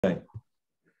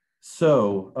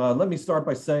Let me start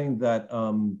by saying that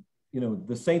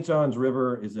the St. Johns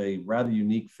River is a rather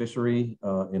unique fishery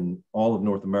in all of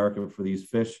North America for these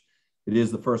fish. It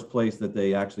is the first place that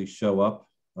they actually show up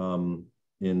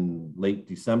in late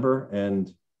December,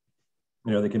 and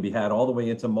they can be had all the way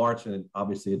into March, and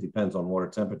obviously it depends on water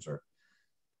temperature.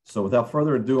 So without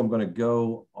further ado, I'm going to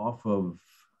go off of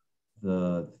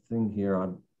the thing here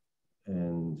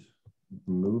and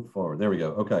move forward. There we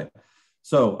go. Okay.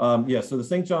 So so the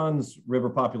St. Johns River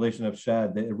population of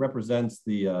shad, it represents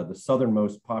the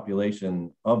southernmost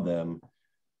population of them.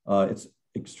 It's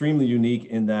extremely unique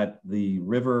in that the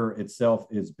river itself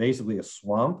is basically a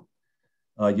swamp.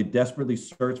 You desperately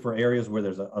search for areas where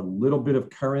there's a little bit of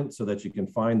current so that you can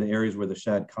find the areas where the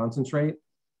shad concentrate.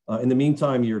 In the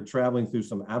meantime, you're traveling through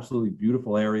some absolutely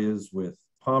beautiful areas with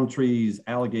palm trees,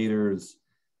 alligators,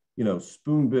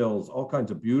 spoonbills, all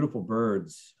kinds of beautiful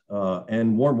birds,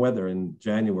 and warm weather in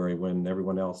January when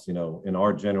everyone else, in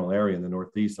our general area in the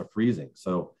Northeast are freezing.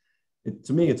 So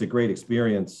to me, it's a great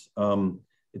experience.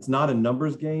 It's not a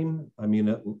numbers game. I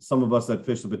mean, some of us that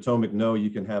fish the Potomac know you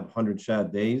can have 100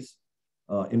 shad days.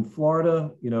 In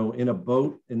Florida, in a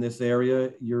boat in this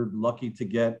area, you're lucky to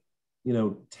get,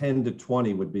 10 to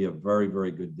 20 would be a very,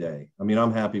 very good day. I mean,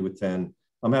 I'm happy with 10.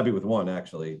 I'm happy with one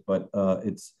actually, but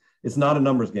it's not a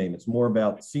numbers game. It's more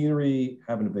about scenery,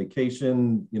 having a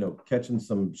vacation, catching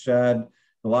some shad.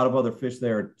 A lot of other fish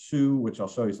there too, which I'll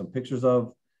show you some pictures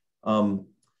of.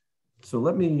 So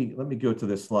let me go to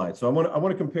this slide. So I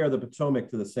want to compare the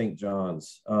Potomac to the St.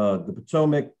 Johns. The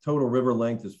Potomac total river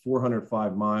length is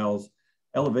 405 miles.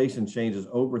 Elevation change is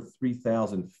over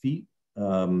 3,000 feet.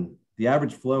 The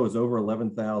average flow is over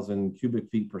 11,000 cubic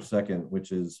feet per second,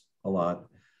 which is a lot.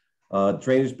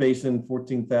 Drainage basin,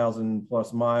 14,000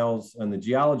 plus miles. And the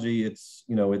geology,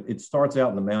 it starts out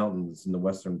in the mountains in the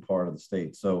western part of the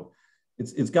state. So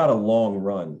it's got a long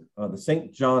run. The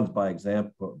St. Johns,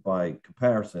 by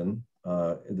comparison,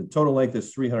 the total length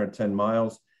is 310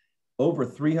 miles. Over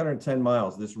 310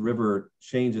 miles, this river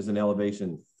changes in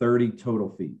elevation 30 total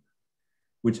feet,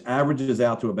 which averages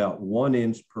out to about 1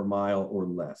 inch per mile or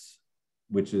less,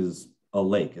 which is a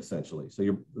lake essentially.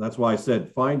 So that's why I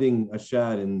said finding a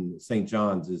shad in St.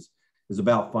 Johns is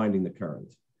about finding the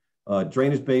current.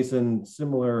 Drainage basin,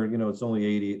 similar, it's only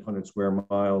 8,800 square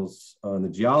miles. And the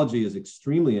geology is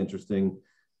extremely interesting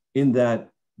in that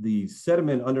the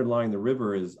sediment underlying the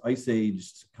river is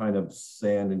ice-aged kind of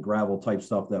sand and gravel type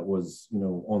stuff that was,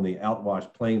 on the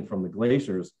outwash plain from the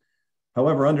glaciers.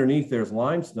 However, underneath there's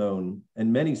limestone,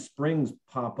 and many springs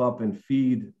pop up and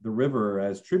feed the river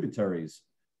as tributaries.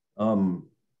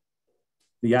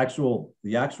 The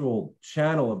actual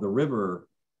channel of the river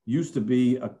used to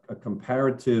be a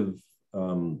comparative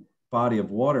body of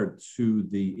water to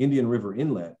the Indian River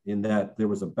Inlet, in that there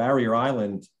was a barrier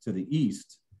island to the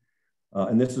east.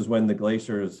 And this is when the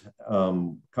glaciers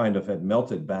kind of had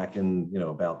melted back in,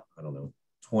 about,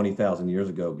 20,000 years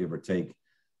ago, give or take.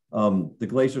 The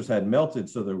glaciers had melted,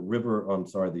 so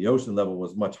the ocean level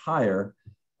was much higher.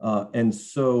 And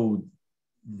so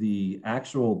the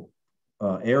actual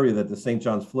area that the St.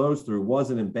 Johns flows through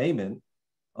was an embayment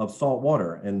of salt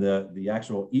water, and the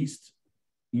actual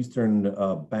eastern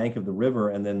bank of the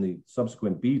river, and then the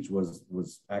subsequent beach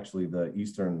was actually the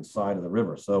eastern side of the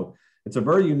river. So it's a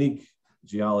very unique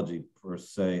geology per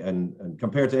se, and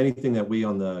compared to anything that we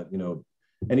on the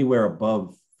anywhere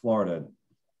above Florida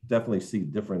definitely see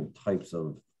different types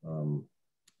of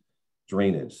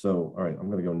drainage. So all right, I'm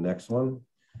going to go next one.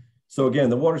 So again,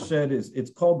 the watershed it's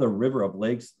called the River of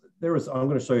Lakes. I'm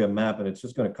going to show you a map, and it's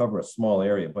just going to cover a small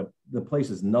area, but the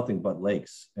place is nothing but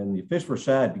lakes. And you fish for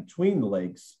shad between the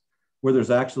lakes where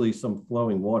there's actually some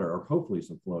flowing water, or hopefully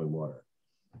some flowing water.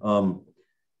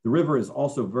 The river is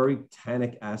also very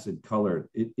tannic acid colored.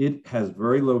 It has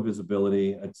very low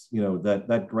visibility. It's,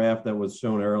 that graph that was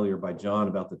shown earlier by John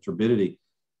about the turbidity.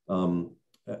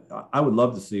 I would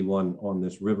love to see one on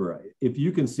this river. If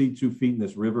you can see 2 feet in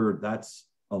this river, that's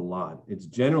a lot. It's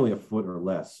generally a foot or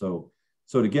less. So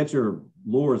to get your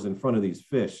lures in front of these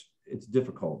fish, it's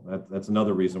difficult. That's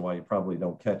another reason why you probably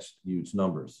don't catch huge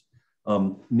numbers.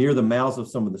 Near the mouths of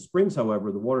some of the springs,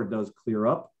 however, the water does clear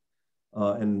up.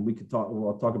 And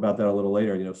I'll talk about that a little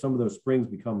later. Some of those springs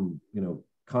become,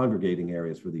 congregating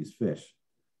areas for these fish.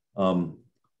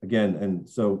 Again, and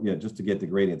so, just to get the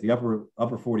gradient, the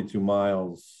upper 42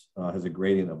 miles has a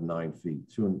gradient of 9 feet,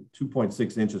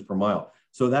 2.6 inches per mile.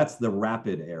 So that's the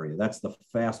rapid area. That's the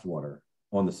fast water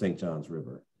on the St. Johns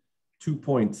River,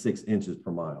 2.6 inches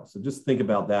per mile. So just think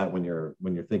about that when you're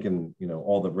thinking,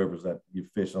 all the rivers that you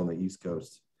fish on the East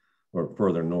Coast or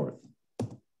further north.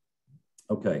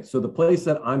 Okay, so the place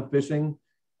that I'm fishing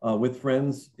with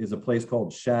friends is a place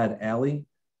called Shad Alley.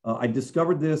 I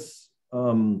discovered this.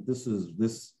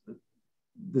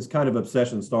 This kind of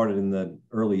obsession started in the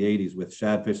early '80s with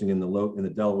shad fishing in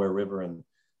the Delaware River and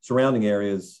surrounding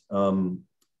areas.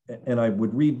 And I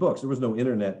would read books. There was no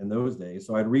internet in those days,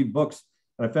 so I'd read books.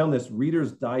 And I found this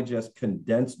Reader's Digest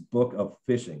condensed book of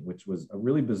fishing, which was a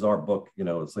really bizarre book. You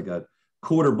know, it's like a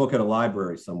quarter book at a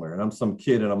library somewhere. And I'm some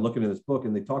kid, and I'm looking at this book,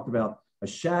 and they talked about a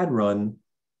shad run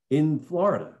in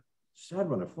Florida. Shad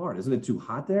run in Florida. Isn't it too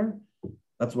hot there?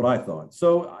 That's what I thought.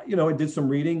 So, you know, I did some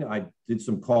reading. I did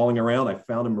some calling around. I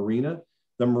found a marina.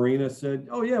 The marina said,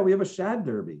 oh, yeah, we have a shad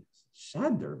derby.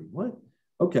 Shad derby? What?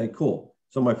 Okay, cool.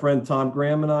 So my friend Tom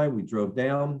Graham and I, we drove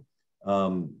down.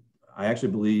 I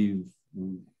actually believe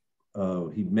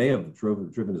he may have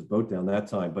driven his boat down that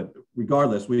time. But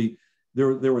regardless,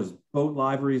 there was boat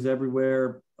liveries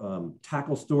everywhere,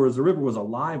 tackle stores. The river was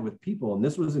alive with people. And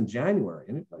this was in January.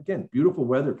 And again, beautiful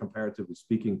weather, comparatively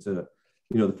speaking to,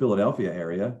 you know, the Philadelphia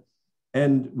area.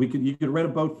 And you could rent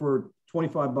a boat for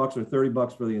 $25 or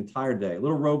 $30 for the entire day. A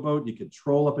little rowboat, you could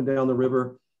troll up and down the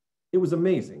river. It was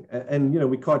amazing. And you know,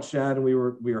 we caught shad, and we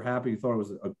were happy. We thought it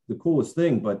was the coolest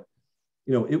thing. But,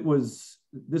 you know,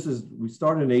 we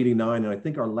started in '89, and I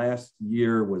think our last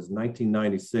year was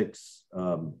 1996.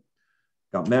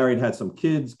 Got married, had some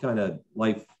kids, kind of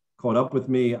life caught up with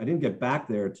me. I didn't get back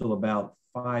there until about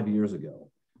 5 years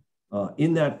ago.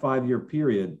 In that 5-year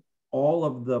period, all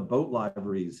of the boat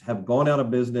libraries have gone out of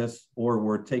business or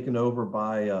were taken over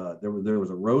by, there was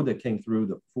a road that came through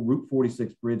the Route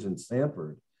 46 bridge in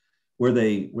Sanford, where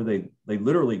they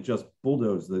literally just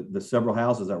bulldozed the several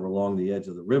houses that were along the edge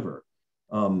of the river.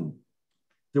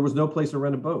 There was no place to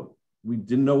rent a boat. We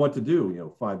didn't know what to do, you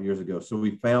know, 5 years ago. So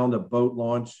we found a boat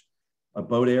launch, a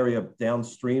boat area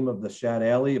downstream of the Shad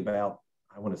Alley, about,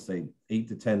 I want to say 8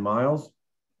 to 10 miles.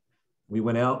 We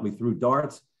went out, we threw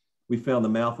darts. We found the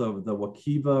mouth of the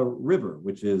Wakiva River,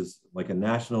 which is like a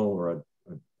national or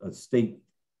a state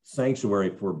sanctuary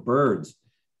for birds.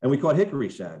 And we caught hickory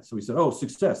shad. So we said, oh,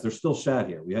 success, there's still shad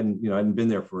here. We hadn't been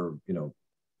there for,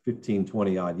 15,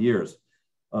 20 odd years.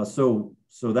 So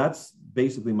that's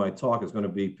basically my talk. Is going to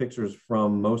be pictures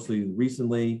from mostly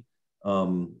recently.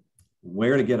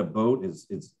 Where to get a boat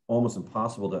it's almost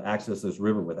impossible to access this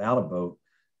river without a boat.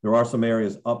 There are some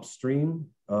areas upstream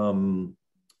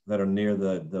that are near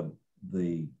the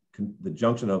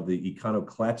junction of the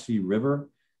Econoclatchie River.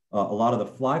 A lot of the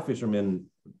fly fishermen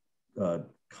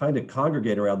kind of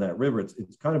congregate around that river.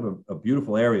 It's kind of a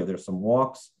beautiful area. There's some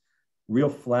walks, real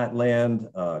flat land,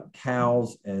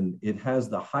 cows, and it has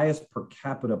the highest per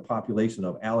capita population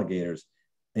of alligators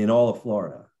in all of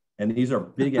Florida. And these are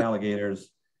big alligators.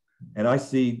 And I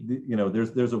see,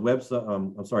 there's a website,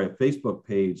 a Facebook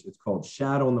page. It's called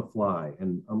Shad on the Fly.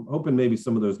 And I'm hoping maybe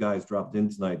some of those guys dropped in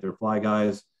tonight. They're fly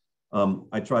guys.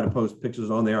 I try to post pictures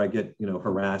on there. I get,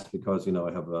 harassed because,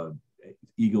 I have a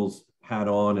Eagles hat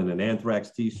on and an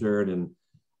Anthrax t-shirt, and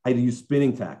I use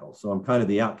spinning tackle. So I'm kind of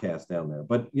the outcast down there.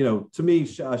 But, to me,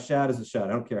 shad is a shad. I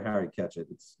don't care how you catch it.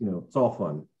 It's, it's all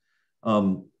fun.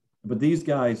 But these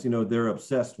guys, they're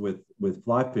obsessed with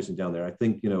fly fishing down there. I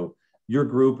think, your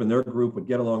group and their group would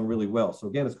get along really well. So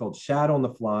again, it's called Shad on the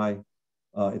Fly.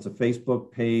 It's a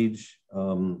Facebook page.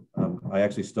 I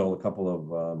actually stole a couple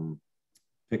of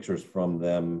pictures from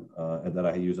them and that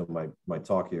I use on my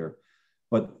talk here.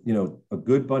 But, a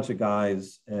good bunch of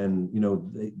guys, and,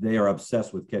 they are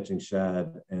obsessed with catching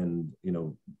shad, and,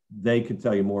 they can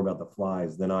tell you more about the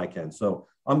flies than I can. So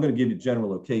I'm going to give you general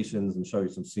locations and show you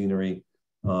some scenery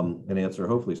and answer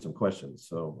hopefully some questions.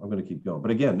 So I'm going to keep going.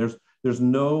 But again, there's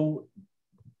no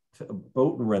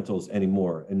boat rentals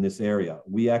anymore in this area.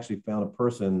 We actually found a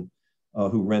person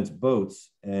who rents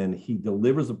boats, and he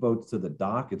delivers the boats to the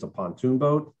dock. It's a pontoon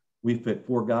boat. We fit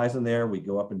 4 guys in there. We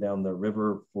go up and down the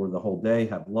river for the whole day,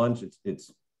 have lunch.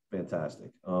 It's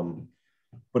fantastic.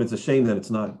 But it's a shame that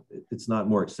it's not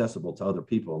more accessible to other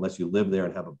people unless you live there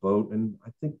and have a boat. And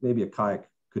I think maybe a kayak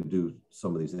could do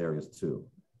some of these areas too.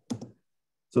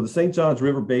 So the St. Johns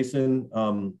River Basin,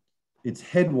 its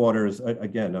headwaters,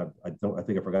 again, I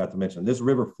think I forgot to mention, this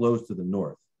river flows to the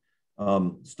north.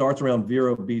 Starts around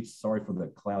Vero Beach. Sorry for the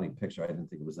cloudy picture. I didn't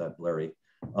think it was that blurry.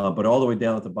 But all the way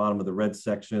down at the bottom of the red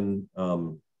section,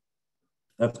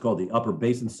 that's called the Upper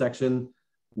Basin section,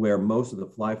 where most of the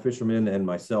fly fishermen and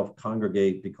myself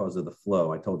congregate because of the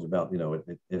flow. I told you about,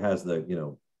 it has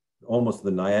the, almost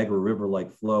the Niagara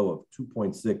River-like flow of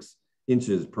 2.6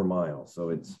 inches per mile. So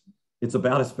it's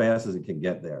about as fast as it can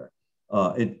get there.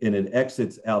 And it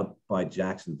exits out by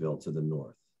Jacksonville to the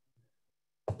north.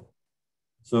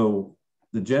 So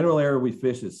the general area we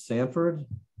fish is Sanford,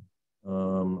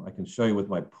 I can show you with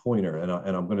my pointer, and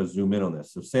I'm going to zoom in on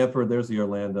this. So Sanford, there's the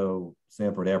Orlando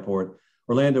Sanford Airport.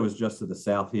 Orlando is just to the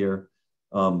south here.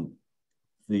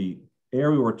 The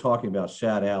area we're talking about,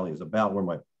 Shad Alley, is about where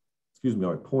my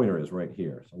pointer is right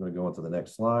here. So I'm going to go on to the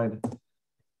next slide.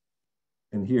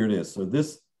 And here it is. So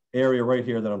this area right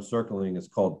here that I'm circling is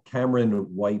called Cameron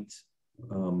White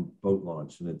Boat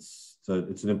Launch. And it's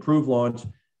an improved launch.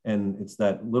 And it's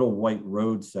that little white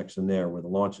road section there where the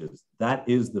launch is. That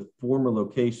is the former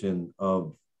location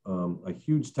of a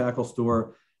huge tackle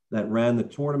store that ran the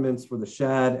tournaments for the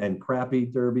shad and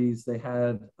crappie derbies they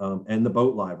had, and the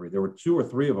boat library. There were 2 or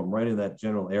 3 of them right in that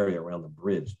general area around the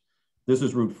bridge. This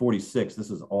is Route 46. This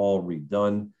is all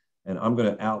redone. And I'm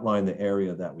going to outline the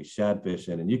area that we shad fish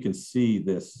in. And you can see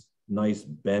this nice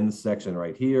bend section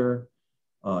right here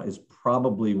is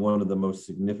probably one of the most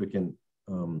significant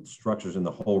structures in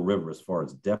the whole river as far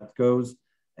as depth goes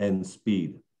and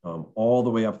speed. All the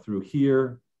way up through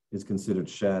here is considered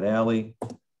Shad Alley.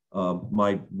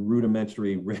 My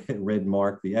rudimentary red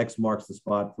mark, the X marks the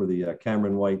spot for the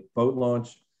Cameron White boat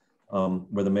launch,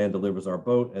 where the man delivers our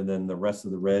boat, and then the rest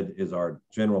of the red is our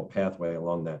general pathway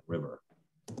along that river.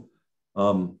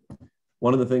 One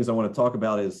of the things I want to talk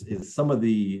about is some of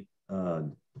the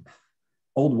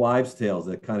old wives' tales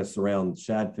that kind of surround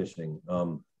shad fishing.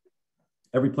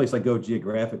 Every place I go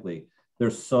geographically,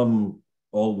 there's some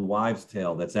old wives'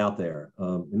 tale that's out there.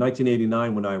 In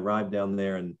 1989, when I arrived down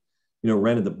there and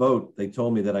rented the boat, they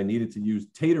told me that I needed to use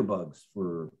tater bugs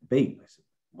for bait. I said,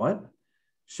 what?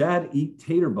 Shad eat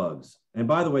tater bugs. And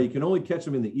by the way, you can only catch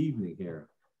them in the evening here.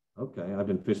 Okay, I've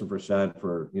been fishing for shad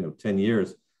for 10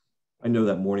 years. I know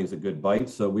that morning's a good bite.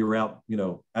 So we were out,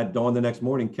 at dawn the next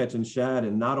morning catching shad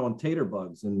and not on tater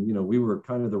bugs. And, we were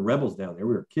kind of the rebels down there.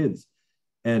 We were kids.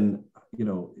 And,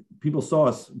 people saw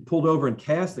us pulled over and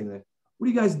casting. What are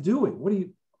you guys doing? What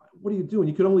are you doing?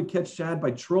 You could only catch shad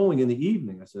by trolling in the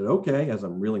evening. I said, okay, as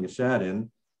I'm reeling a shad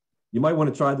in, you might want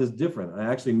to try this different.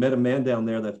 I actually met a man down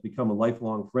there that's become a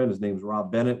lifelong friend. His name's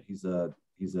Rob Bennett. He's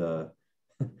a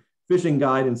fishing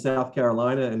guide in South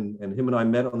Carolina. And him and I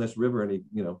met on this river, and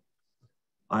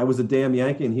I was a damn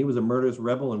Yankee and he was a murderous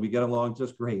rebel, and we get along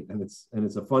just great. And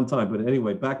it's a fun time. But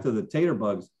anyway, back to the tater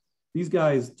bugs. These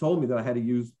guys told me that I had to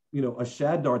use, a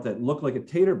shad dart that looked like a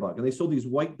tater bug. And they sold these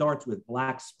white darts with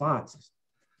black spots.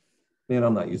 Man,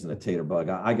 I'm not using a tater bug.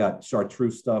 I got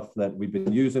chartreuse stuff that we've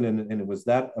been using. And it was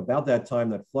about that time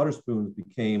that flutter spoons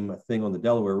became a thing on the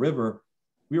Delaware River.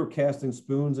 We were casting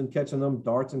spoons and catching them,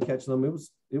 darts and catching them.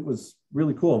 It was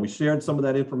really cool. And we shared some of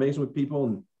that information with people,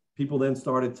 and people then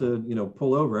started to,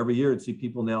 pull over every year and see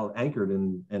people now anchored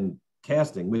and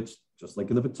casting, which, just like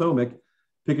in the Potomac,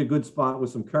 pick a good spot with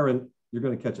some current, you're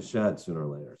going to catch a shad sooner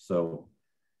or later. So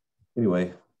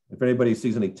anyway, if anybody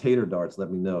sees any tater darts,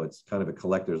 let me know. It's kind of a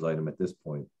collector's item at this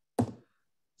point.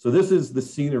 So this is the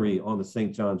scenery on the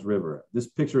St. Johns River. This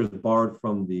picture is borrowed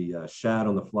from the Shad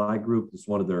on the Fly group. It's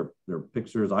one of their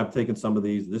pictures. I've taken some of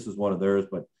these. This is one of theirs,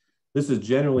 but this is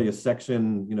generally a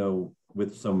section,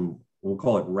 with some, we'll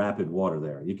call it rapid water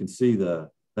there. You can see that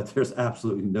there's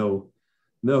absolutely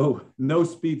no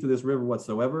speed to this river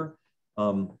whatsoever.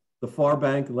 The far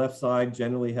bank, left side,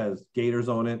 generally has gators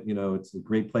on it. It's a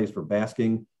great place for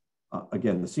basking.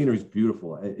 Again, the scenery is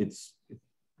beautiful.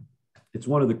 It's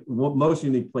one of the most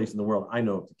unique places in the world I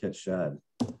know of to catch shad.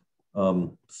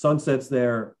 Sunsets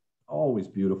there, always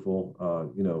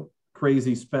beautiful.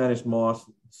 Crazy Spanish moss,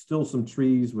 still some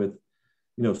trees with,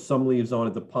 some leaves on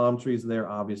it. The palm trees there,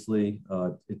 obviously.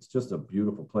 It's just a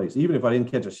beautiful place. Even if I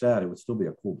didn't catch a shad, it would still be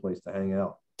a cool place to hang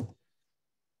out.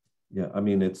 Yeah, I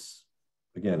mean, it's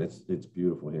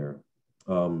beautiful here.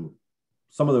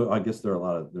 I guess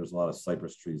there's a lot of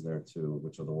cypress trees there too,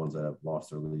 which are the ones that have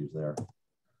lost their leaves there.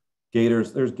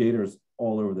 There's gators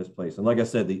all over this place. And like I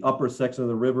said, the upper section of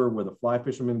the river where the fly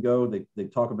fishermen go, they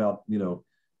talk about,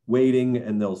 wading,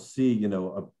 and they'll see,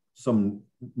 some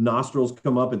nostrils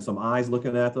come up and some eyes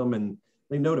looking at them, and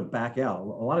they know to back out. A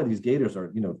lot of these gators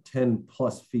are, 10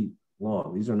 plus feet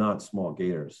long. These are not small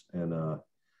gators. And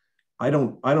I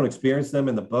don't experience them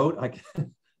in the boat.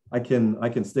 I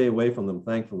can stay away from them,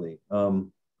 thankfully.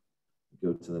 Go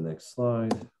to the next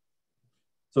slide.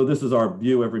 So this is our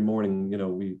view every morning.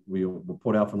 We will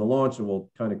put out from the launch and we'll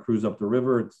kind of cruise up the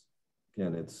river.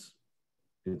 It's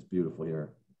beautiful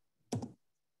here.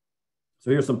 So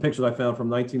here's some pictures I found from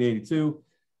 1982.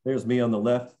 There's me on the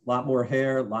left, a lot more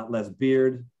hair, a lot less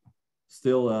beard,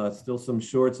 still some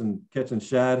shorts and catching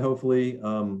shad, hopefully.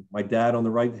 My dad on the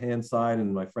right-hand side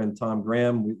and my friend Tom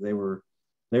Graham, they were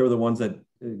the ones that,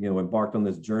 embarked on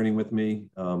this journey with me.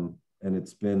 And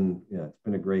it's been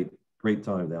a great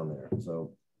time down there.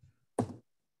 So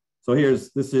So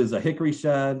this is a hickory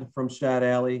shad from Shad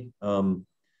Alley.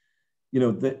 You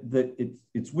know,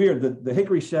 it's weird. The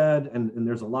hickory shad, and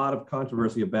there's a lot of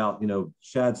controversy about, you know,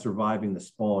 shad surviving the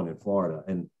spawn in Florida.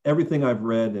 And everything I've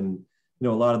read, and, you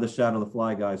know, a lot of the shad on the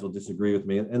fly guys will disagree with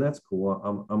me, and that's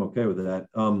cool. I'm okay with that.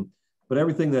 But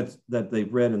everything that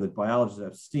they've read and the biologists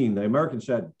have seen, the American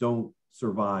shad don't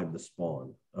survive the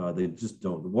spawn. They just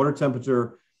don't. The water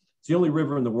temperature, it's the only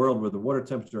river in the world where the water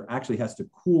temperature actually has to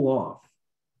cool off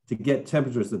to get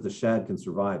temperatures that the shad can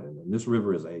survive in. And this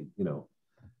river is a, you know,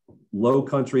 low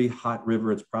country, hot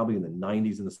river. It's probably in the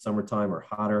 90s in the summertime or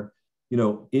hotter. You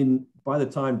know, by the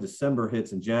time December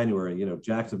hits in January, you know,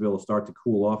 Jacksonville will start to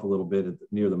cool off a little bit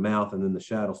near the mouth, and then the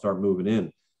shad will start moving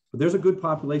in. But there's a good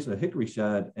population of hickory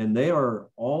shad, and they are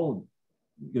all,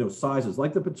 you know, sizes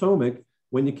like the Potomac.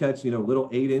 When you catch, you know, little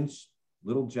 8-inch,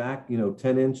 little jack, you know,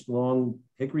 10-inch long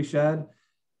hickory shad,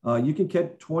 you can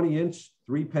catch 20-inch,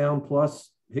 3-pound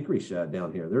plus hickory shad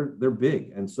down here. They're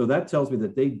big, and so that tells me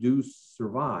that they do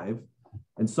survive.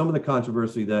 And some of the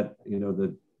controversy that, you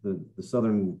know,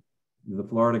 the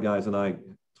Florida guys and I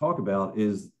talk about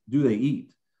is, do they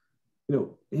eat? You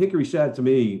know, hickory shad to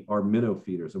me are minnow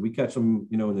feeders, and we catch them,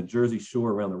 you know, in the Jersey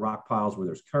Shore around the rock piles where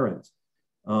there's currents.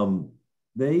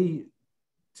 They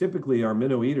typically are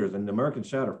minnow eaters, and American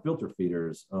shad are filter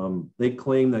feeders. They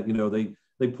claim that, you know,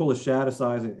 they pull a shad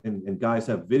aside, and guys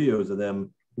have videos of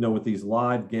them, you know, with these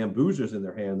live gambusias in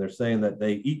their hand. They're saying that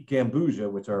they eat gambusia,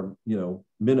 which are, you know,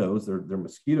 minnows. They're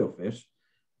mosquito fish,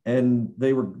 and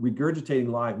they were regurgitating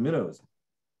live minnows.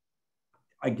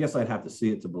 I guess I'd have to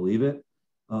see it to believe it.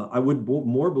 I would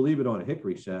more believe it on a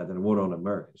hickory shad than I would on an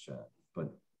American shad.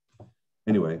 But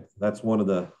anyway, that's one of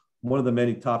the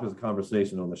many topics of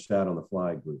conversation on the Shad on the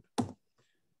Fly group.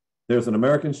 There's an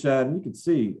American shad, and you can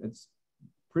see it's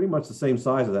pretty much the same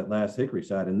size as that last hickory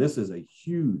shad. And this is a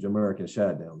huge American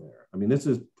shad down there. I mean, this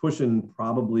is pushing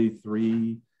probably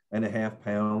 3.5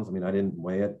 pounds. I mean, I didn't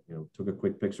weigh it, you know, took a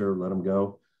quick picture, let them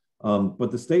go.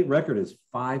 But the state record is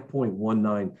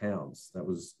 5.19 pounds. That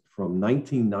was from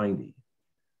 1990.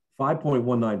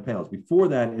 5.19 pounds. Before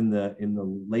that, in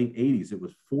the late 80s, it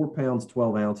was 4 pounds,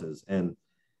 12 ounces. And,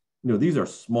 you know, these are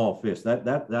small fish.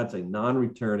 That's a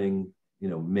non-returning, you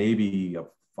know, maybe a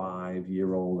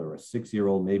 5-year-old or a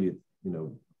 6-year-old, maybe, you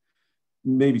know,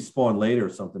 maybe spawn later or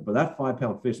something. But that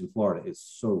 5-pound fish in Florida is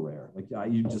so rare. Like,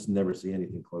 you just never see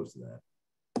anything close to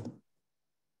that.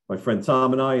 My friend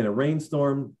Tom and I, in a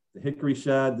rainstorm, the hickory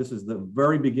shad. This is the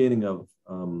very beginning of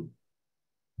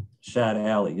Shad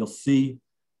Alley. You'll see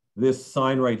this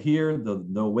sign right here, the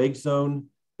no wake zone.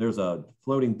 There's a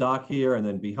floating dock here, and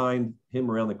then behind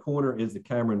him around the corner is the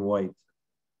Cameron White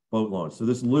boat launch. So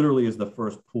this literally is the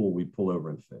first pool we pull over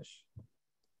and fish.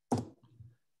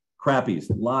 Crappies,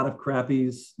 a lot of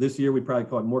crappies. This year we probably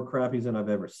caught more crappies than I've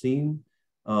ever seen.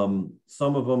 Some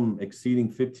of them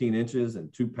exceeding 15 inches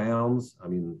and 2 pounds. I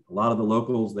mean, a lot of the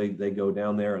locals, they go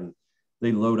down there and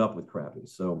they load up with crappies.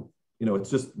 So, you know, it's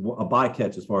just a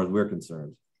bycatch as far as we're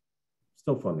concerned.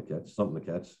 Still fun to catch, something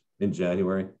to catch in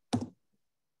January.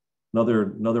 Another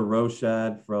roe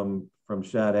shad from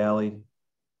Shad Alley.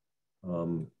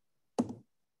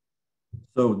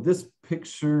 So this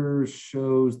picture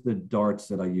shows the darts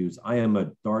that I use. I am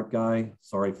a dart guy.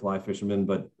 Sorry, fly fisherman,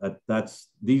 but that's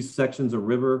these sections of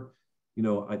river. You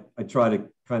know, I try to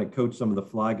kind of coach some of the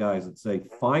fly guys and say,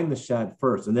 find the shad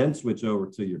first and then switch over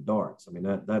to your darts. I mean,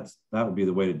 that would be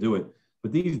the way to do it.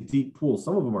 But these deep pools,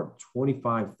 some of them are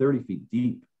 25, 30 feet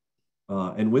deep,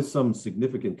 and with some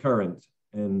significant current.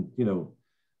 And, you know,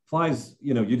 flies,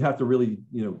 you know, you'd have to really,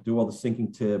 you know, do all the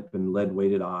sinking tip and lead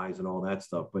weighted eyes and all that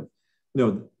stuff. But, you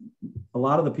know, a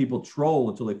lot of the people troll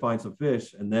until they find some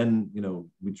fish, and then, you know,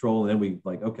 we troll, and then we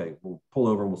like, okay, we'll pull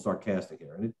over and we'll start casting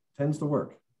here. And it tends to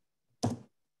work.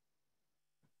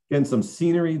 Again, some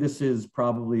scenery. This is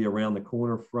probably around the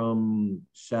corner from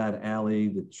Shad Alley.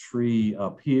 The tree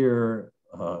up here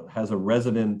has a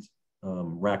resident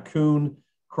raccoon,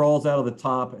 crawls out of the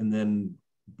top and then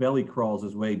belly crawls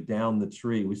his way down the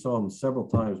tree. We saw him several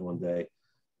times one day.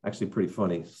 Actually pretty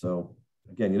funny. So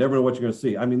again, you never know what you're going to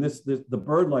see. I mean, the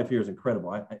bird life here is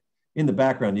incredible. In the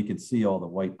background, you can see all the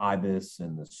white ibis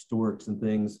and the storks and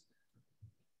things.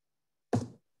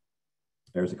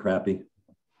 There's a crappie.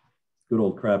 Good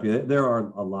old crappie. There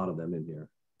are a lot of them in here.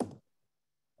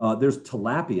 There's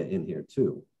tilapia in here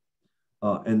too.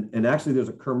 And actually there's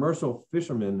a commercial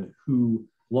fisherman who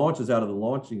launches out of the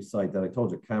launching site that I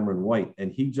told you, Cameron White,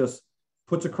 and he just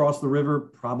puts across the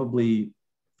river, probably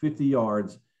 50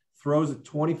 yards, throws a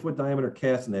 20-foot diameter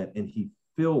cast net, and he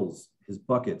fills his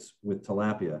buckets with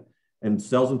tilapia and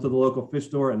sells them to the local fish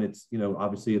store. And it's, you know,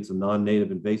 obviously it's a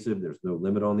non-native invasive. There's no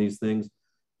limit on these things.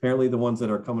 Apparently the ones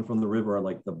that are coming from the river are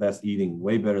like the best eating,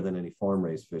 way better than any farm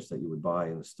raised fish that you would buy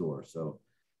in the store. So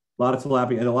a lot of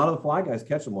tilapia, and a lot of the fly guys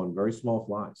catch them on very small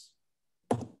flies.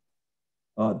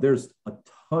 There's a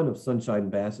ton of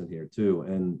sunshine bass in here too.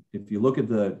 And if you look at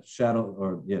the Shad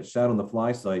on the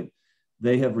Fly site,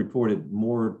 they have reported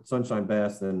more sunshine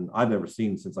bass than I've ever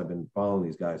seen since I've been following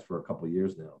these guys for a couple of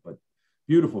years now. But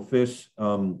beautiful fish.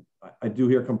 I do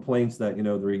hear complaints that, you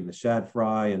know, they're eating the shad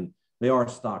fry, and they are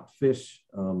stocked fish.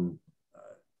 And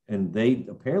they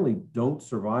apparently don't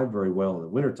survive very well in the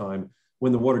wintertime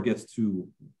when the water gets too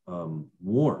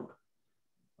warm.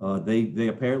 They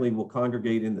apparently will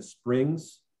congregate in the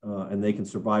springs, and they can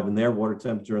survive in their water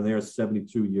temperature, and they're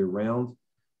 72 year round.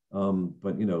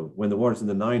 But you know, when the water's in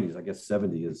the 90s, I guess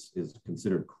 70 is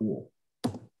considered cool.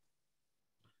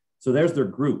 So there's their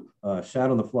group,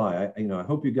 Shad on the Fly. I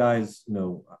hope you guys, you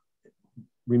know,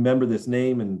 remember this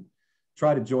name and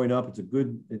try to join up. It's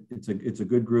a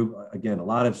good group. Again, a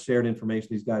lot of shared information.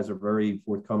 These guys are very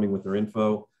forthcoming with their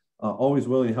info. Always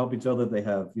willing to help each other. They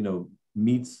have, you know,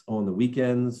 meets on the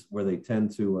weekends where they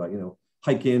tend to, you know,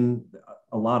 hike in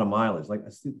a lot of mileage. Like I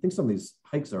think some of these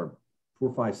hikes are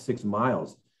 4, 5, 6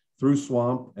 miles through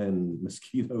swamp and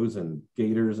mosquitoes and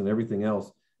gators and everything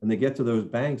else. And they get to those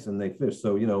banks and they fish.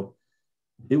 So, you know,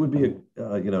 it would be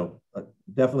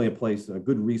definitely a place, a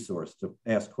good resource to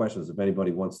ask questions if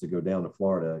anybody wants to go down to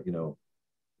Florida, you know,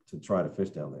 to try to fish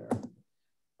down there.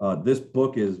 This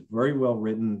book is very well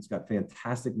written. It's got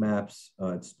fantastic maps.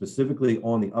 It's specifically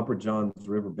on the Upper Johns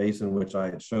River Basin, which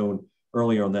I had shown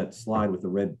earlier on that slide with the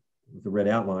red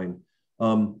outline.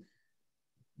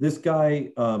 This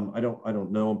guy, I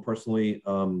don't know him personally.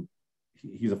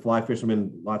 He's a fly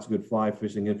fisherman, lots of good fly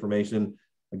fishing information.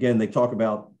 Again, they talk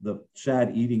about the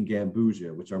shad eating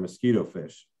gambusia, which are mosquito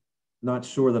fish. Not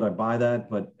sure that I buy that,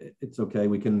 but it's okay.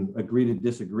 We can agree to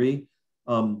disagree.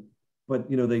 But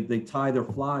you know, they tie their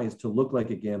flies to look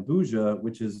like a gambusia,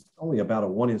 which is only about a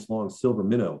 1-inch long silver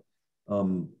minnow.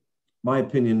 My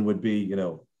opinion would be, you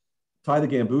know, tie the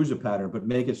gambusia pattern, but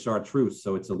make it chartreuse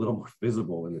so it's a little more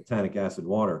visible in the tannic acid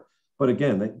water. But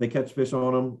again, they catch fish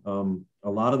on them. A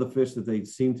lot of the fish that they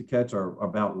seem to catch are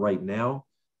about right now.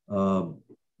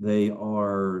 They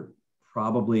are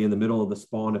probably in the middle of the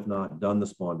spawn, if not done the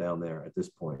spawn down there at this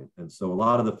point. And so a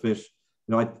lot of the fish,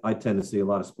 you know, I tend to see a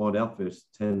lot of spawned out fish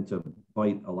tend to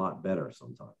bite a lot better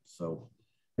sometimes. So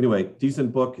anyway,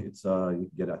 decent book. It's you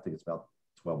can get, I think it's about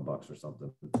 $12 or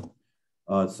something.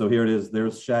 So here it is.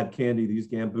 There's shad candy. These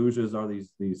gambusias are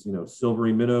these you know,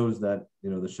 silvery minnows that, you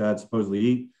know, the shad supposedly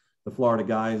eat. The Florida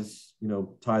guys, you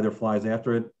know, tie their flies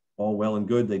after it. All well and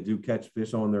good. They do catch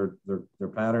fish on their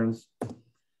patterns.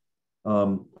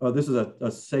 This is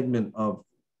a segment of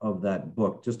that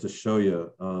book just to show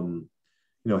you, you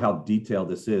know, how detailed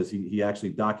this is. He actually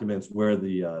documents where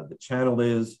the channel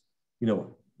is. You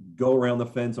know, go around the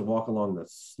fence and walk along the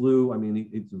slough. I mean,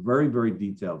 it's very, very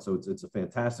detailed. So it's a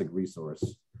fantastic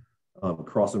resource.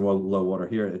 Crossing low water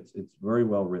here, it's very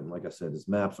well written. Like I said, his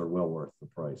maps are well worth the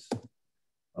price.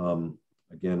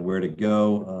 Again, where to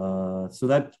go. So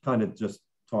that kind of just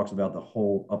talks about the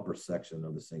whole upper section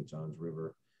of the St. Johns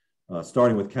River,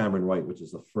 starting with Cameron White, which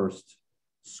is the first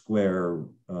square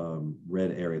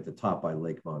red area at the top by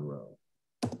Lake Monroe.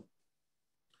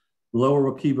 Lower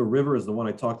Waukewa River is the one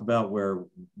I talked about where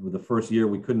the first year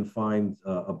we couldn't find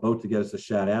a boat to get us to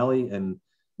Shad Alley, and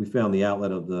we found the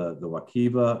outlet of the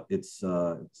Waukewa. It's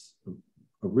a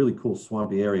really cool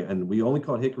swampy area, and we only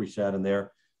caught hickory shad in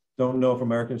there. Don't know if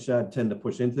American shad tend to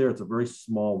push into there. It's a very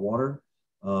small water.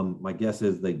 My guess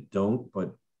is they don't,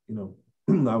 but you know,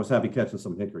 I was happy catching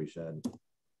some hickory shad.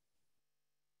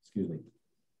 Excuse me.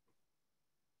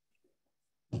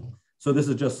 So this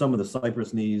is just some of the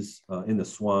cypress knees in the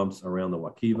swamps around the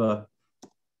Waukewa.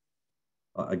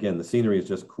 Again, the scenery is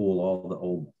just cool. All the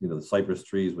old, you know, the cypress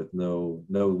trees with no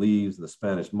leaves, and the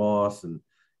Spanish moss, and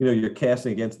you know, you're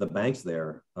casting against the banks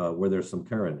there where there's some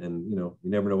current, and you know, you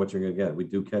never know what you're going to get. We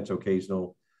do catch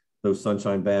occasional those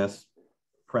sunshine bass,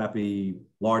 crappie,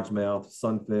 largemouth,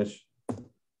 sunfish.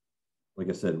 Like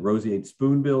I said, roseate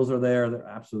spoonbills are there. They're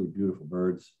absolutely beautiful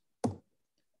birds.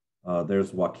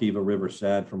 There's Waukewa River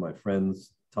shad from my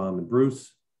friends Tom and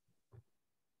Bruce,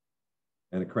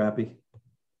 and a crappie.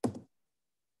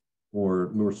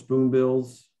 More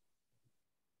spoonbills.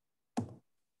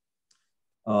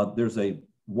 There's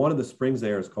one of the springs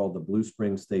there is called the Blue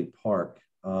Spring State Park.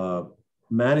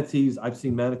 Manatees, I've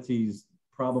seen manatees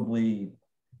probably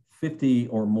 50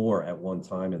 or more at one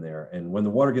time in there. And when the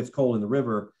water gets cold in the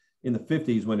river in the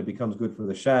 50s, when it becomes good for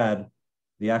the shad,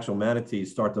 the actual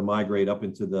manatees start to migrate up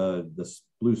into the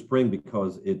Blue Spring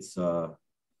because it's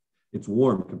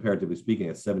warm, comparatively speaking,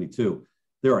 at 72.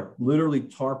 There are literally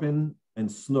tarpon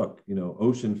and snook,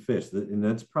 ocean fish. And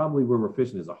that's probably where we're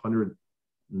fishing is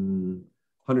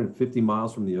 150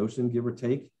 miles from the ocean, give or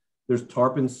take. There's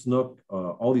tarpon, snook,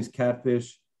 all these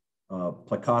catfish,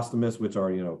 plecostomus, which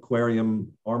are,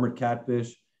 aquarium armored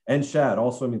catfish, and shad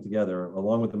all swimming together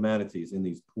along with the manatees in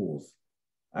these pools.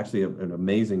 Actually, an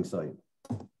amazing sight.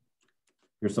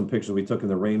 Here's some pictures we took in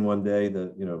the rain one day.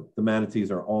 The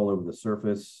manatees are all over the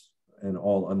surface and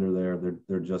all under there.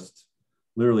 They're just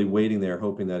literally waiting there,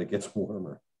 hoping that it gets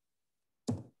warmer.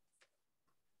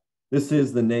 This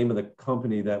is the name of the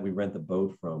company that we rent the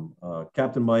boat from.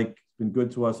 Captain Mike has been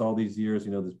good to us all these years.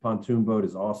 This pontoon boat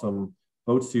is awesome.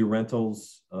 Boats to You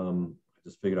Rentals. I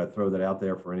just figured I'd throw that out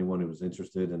there for anyone who was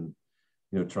interested in,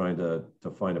 trying to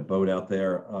find a boat out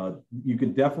there. You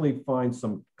could definitely find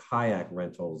some kayak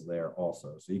rentals there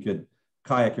also. So you could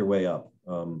kayak your way up.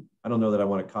 I don't know that I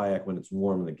want to kayak when it's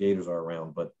warm and the gators are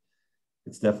around, but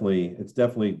it's definitely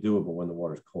doable when the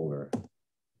water's colder.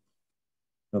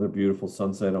 Another beautiful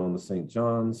sunset on the St.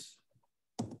 John's.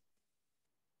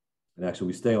 And actually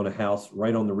we stay on a house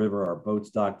right on the river. Our boat's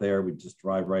docked there. We just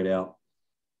drive right out.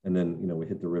 And then, we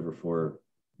hit the river for,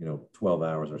 12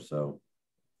 hours or so.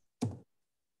 At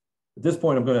this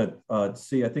point, I'm going to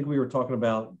see, I think we were talking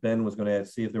about, Ben was going to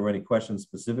see if there were any questions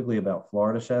specifically about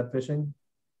Florida shad fishing.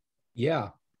 Yeah.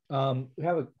 We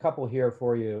have a couple here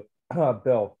for you,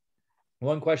 Bill.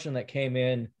 One question that came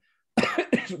in,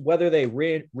 whether they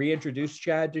reintroduced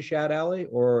shad to Shad Alley,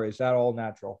 or is that all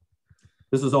natural?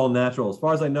 This is all natural. As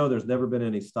far as I know, there's never been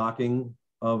any stocking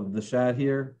of the shad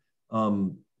here.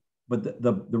 But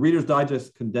the Reader's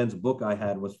Digest condensed book I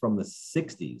had was from the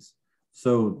 60s.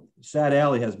 So Shad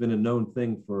Alley has been a known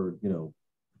thing for,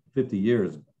 50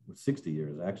 years, 60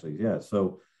 years, actually. Yeah.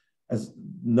 So as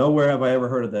nowhere have I ever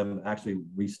heard of them actually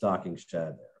restocking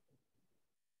shad there.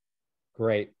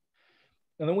 Great.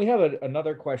 And then we have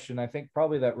another question, I think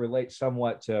probably that relates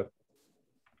somewhat to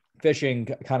fishing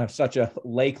kind of such a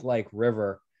lake-like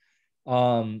river.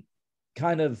 Kind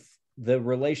of the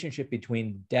relationship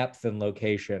between depth and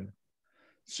location.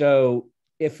 So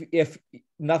if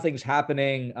nothing's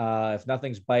happening, if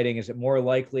nothing's biting, is it more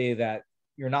likely that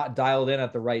you're not dialed in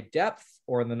at the right depth,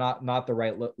 or in the not the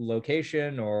right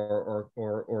location, or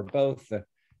both? It's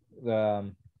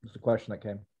the question that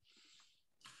came.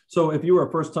 So if you were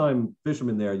a first-time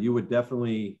fisherman there, you would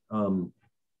definitely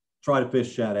try to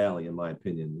fish Shad Alley, in my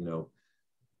opinion.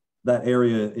 That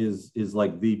area is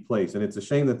like the place, and it's a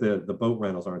shame that the boat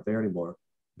rentals aren't there anymore,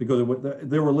 because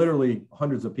there were literally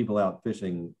hundreds of people out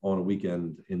fishing on a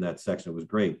weekend in that section. It was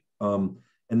great.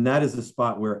 And that is the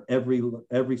spot where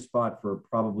every spot for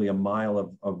probably a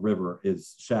mile of river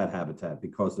is shad habitat,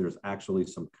 because there's actually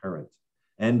some current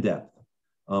and depth.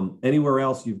 Anywhere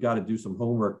else, you've got to do some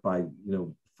homework by,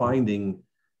 finding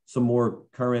some more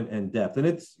current and depth. And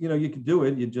it's, you can do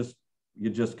it. You just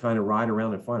kind of ride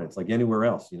around and find it. It's like anywhere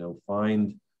else,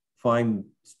 find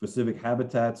specific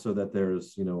habitats so that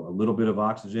there's, a little bit of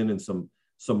oxygen and some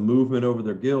movement over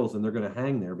their gills, and they're going to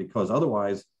hang there, because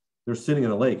otherwise they're sitting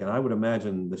in a lake. And I would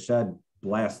imagine the shad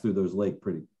blast through those lakes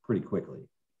pretty quickly.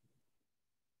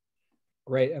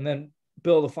 Great. And then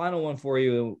Bill, the final one for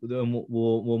you, then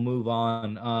we'll move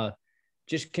on.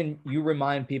 Just can you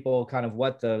remind people kind of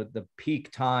what the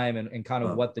peak time and kind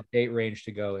of what the date range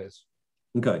to go is?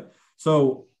 Okay.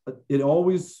 So it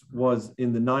always was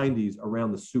in the 90s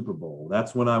around the Super Bowl.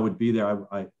 That's when I would be there.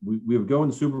 We would go in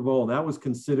the Super Bowl, and that was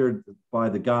considered by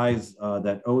the guys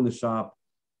that own the shop.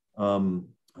 I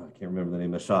can't remember the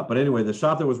name of the shop, but anyway, the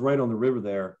shop that was right on the river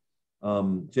there,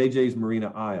 JJ's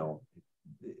Marina Isle.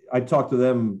 I talked to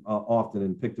them often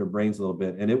and picked their brains a little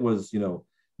bit. And it was,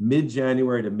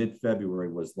 mid-January to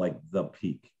mid-February was like the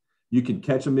peak. You can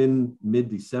catch them in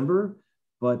mid-December,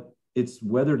 but it's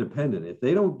weather dependent. If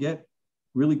they don't get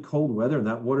really cold weather and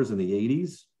that water's in the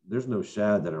 80s, there's no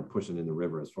shad that are pushing in the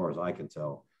river as far as I can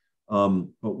tell. But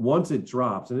once it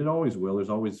drops, and it always will,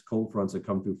 there's always cold fronts that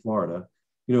come through Florida,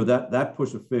 that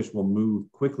push of fish will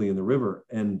move quickly in the river,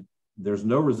 and there's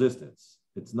no resistance.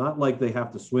 It's not like they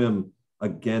have to swim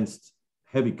against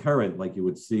heavy current like you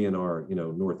would see in our,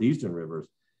 northeastern rivers.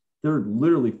 They're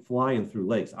literally flying through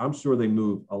lakes. I'm sure they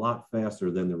move a lot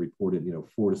faster than the reported,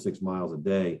 4 to 6 miles a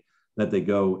day that they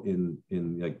go in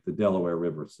like the Delaware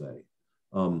River, say.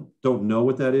 Don't know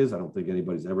what that is. I don't think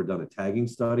anybody's ever done a tagging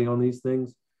study on these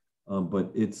things,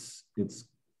 but it's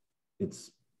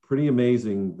pretty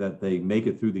amazing that they make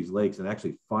it through these lakes and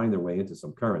actually find their way into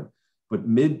some current. But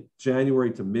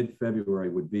mid-January to mid-February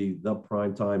would be the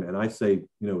prime time. And I say,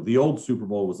 the old Super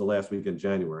Bowl was the last week in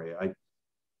January.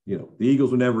 The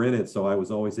Eagles were never in it, so I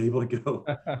was always able to go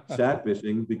shad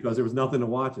fishing because there was nothing to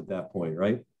watch at that point,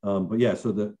 right? But yeah,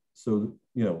 so So,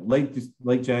 you know,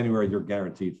 late January, you're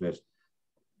guaranteed fish,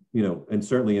 you know, and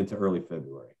certainly into early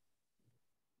February.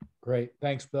 Great.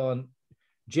 Thanks, Bill. And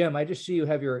Jim, I just see you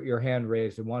have your hand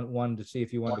raised and wanted to see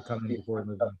if you wanted to come in before we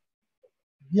move on.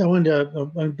 Yeah,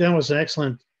 that was an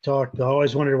excellent talk. I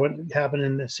always wondered what happened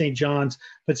in St. John's,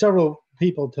 but several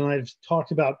people tonight have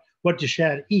talked about what do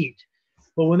shad eat.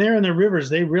 Well, when they're in the rivers,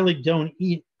 they really don't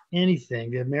eat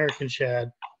anything, the American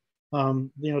shad. You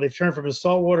know, they've turned from a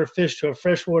saltwater fish to a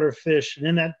freshwater fish. And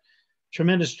in that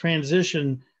tremendous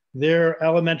transition, their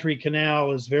alimentary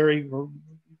canal is very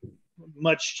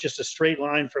much just a straight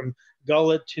line from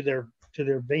gullet to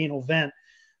their venal vent.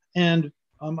 And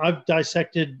I've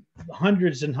dissected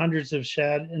hundreds and hundreds of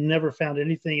shad and never found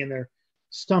anything in their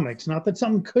stomachs. Not that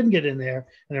something couldn't get in there,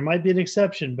 and there might be an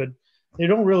exception, but they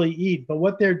don't really eat. But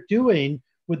what they're doing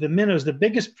with the minnows, the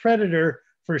biggest predator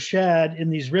for shad in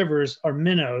these rivers are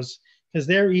minnows, because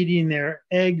they're eating their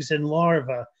eggs and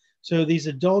larvae. So these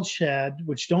adult shad,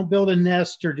 which don't build a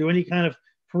nest or do any kind of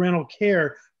parental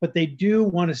care, but they do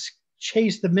want to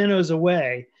chase the minnows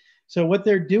away. So what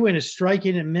they're doing is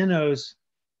striking at minnows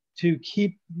to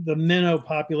keep the minnow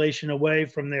population away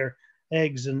from their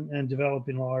eggs and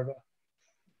developing larvae.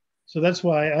 So that's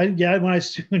why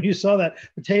when you saw that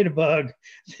potato bug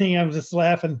thing, I was just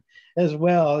laughing as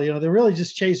well. You know, they're really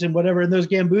just chasing whatever. And those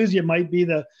gambusia might be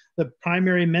the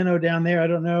primary minnow down there. I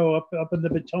don't know. Up in the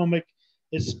Potomac,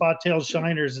 it's spot-tailed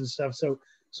shiners and stuff. So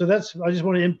that's, I just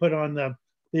want to input on the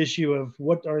issue of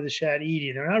what are the shad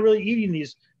eating. They're not really eating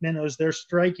these minnows. They're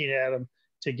striking at them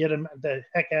to get them the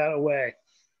heck out of the way.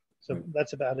 So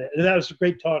that's about it. And that was a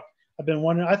great talk. I've been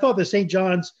wondering. I thought the St.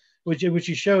 John's, which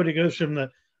you showed, it goes from the,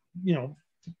 you know,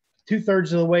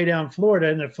 2/3 of the way down Florida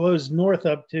and it flows north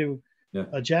up to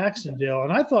Jacksonville.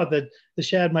 And I thought that the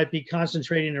shad might be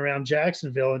concentrating around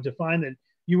Jacksonville, and to find that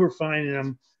you were finding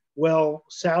them well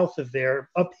south of there,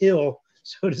 uphill,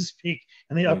 so to speak,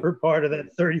 in the upper part of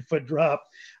that 30-foot drop.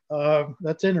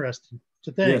 That's interesting.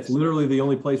 So thanks. Yeah, it's literally the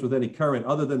only place with any current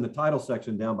other than the tidal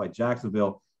section down by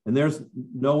Jacksonville. And there's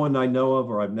no one I know of,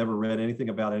 or I've never read anything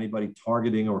about anybody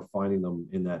targeting or finding them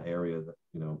in that area that,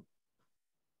 you know.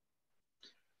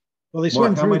 Well, they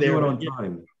swim through there. On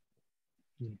time?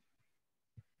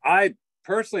 I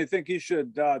personally think you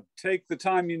should take the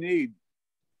time you need.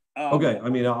 Okay. I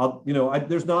mean,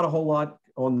 there's not a whole lot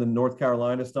on the North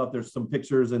Carolina stuff. There's some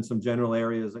pictures and some general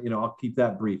areas. You know, I'll keep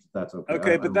that brief if that's okay.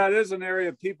 Okay, but that is an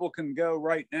area people can go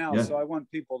right now. Yeah. So I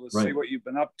want people to see what you've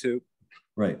been up to.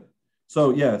 Right.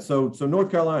 So yeah, so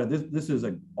North Carolina. This is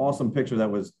an awesome picture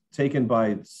that was taken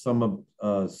by some of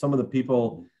the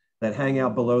people that hang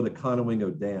out below the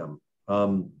Conowingo Dam.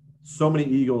 So many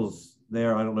eagles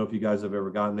there. I don't know if you guys have ever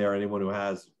gotten there. Anyone who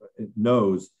has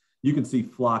knows. You can see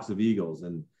flocks of eagles,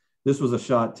 and this was a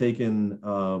shot taken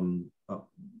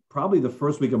probably the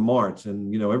first week of March.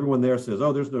 And you know, everyone there says,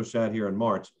 "Oh, there's no shad here in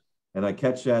March," and I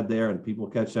catch shad there, and people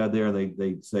catch shad there, and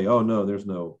they say, "Oh no, there's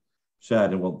no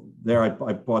shad." And well, there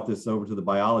I brought this over to the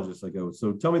biologist. I go,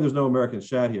 "So tell me there's no American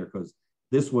shad here, because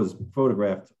this was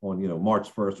photographed on, you know,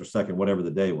 March 1st or 2nd, whatever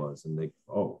the day was." And they,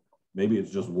 "Oh, maybe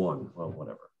it's just one." Well,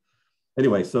 whatever.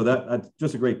 Anyway, so that's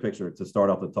just a great picture to start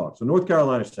off the talk. So North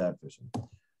Carolina shad fishing.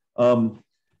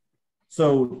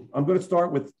 So I'm going to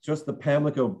start with just the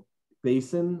Pamlico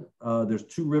Basin. There's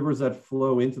two rivers that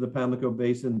flow into the Pamlico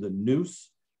Basin. The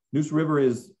Neuse River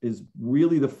is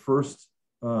really the first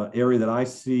area that I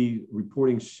see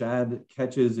reporting shad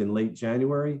catches in late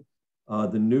January.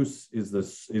 The Neuse is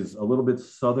a little bit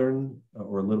southern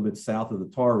or a little bit south of the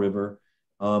Tar River.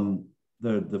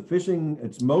 The fishing,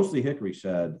 it's mostly hickory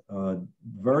shad.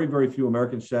 Very, very few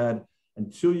American shad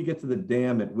until you get to the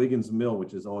dam at Wiggins Mill,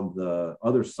 which is on the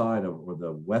other side of, or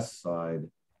the west side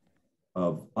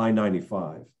of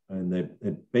I-95. And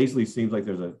it basically seems like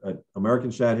there's an American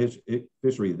shad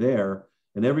fishery there.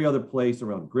 And every other place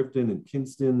around Grifton and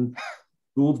Kinston,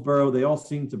 Gouldsboro, they all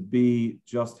seem to be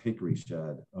just hickory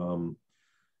shad.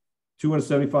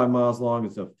 275 miles long.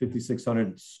 It's a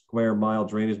 5,600 square mile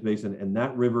drainage basin, and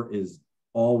that river is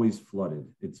always flooded.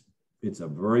 It's a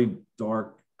very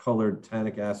dark colored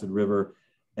tannic acid river,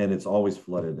 and it's always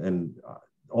flooded. And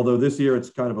although this year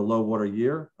it's kind of a low water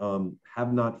year,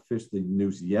 have not fished the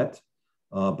Neuse yet,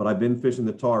 but I've been fishing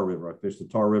the Tar River. I fished the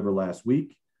Tar River last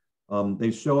week.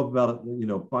 They show up about, you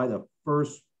know, by the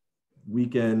first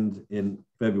weekend in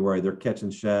February, they're catching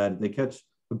shad. They catch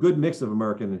a good mix of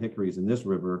American and hickories in this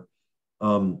river.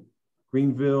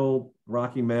 Greenville,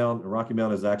 Rocky Mount. Rocky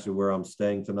Mount is actually where I'm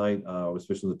staying tonight. I was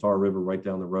fishing the Tar River right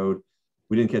down the road.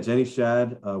 We didn't catch any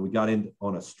shad. We got in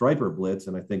on a striper blitz,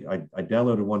 and I think I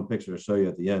downloaded one picture to show you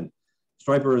at the end.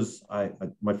 Stripers,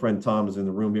 my friend Tom is in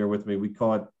the room here with me. We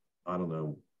caught, I don't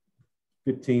know,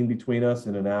 15 between us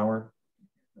in an hour.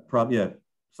 Probably, yeah,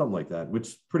 something like that, which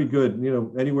is pretty good. You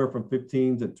know, anywhere from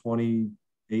 15 to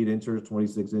 28 inches,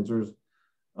 26 inches.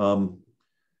 A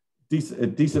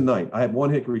decent night. I had one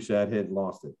hickory shad hit and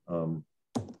lost it.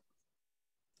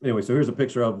 Anyway, so here's a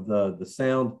picture of the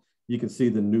sound. You can see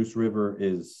the Neuse River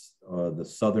is the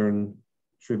southern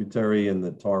tributary and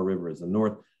the Tar River is the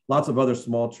north. Lots of other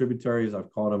small tributaries.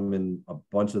 I've caught them in a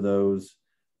bunch of those.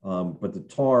 But the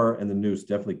Tar and the Neuse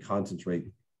definitely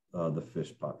concentrate the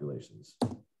fish populations.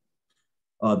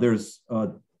 There's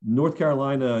North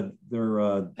Carolina,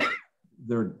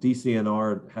 their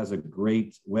DCNR has a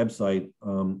great website,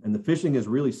 and the fishing is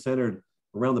really centered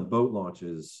around the boat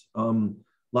launches. A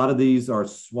lot of these are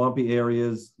swampy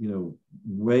areas, you know,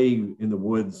 way in the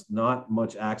woods, not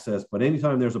much access, but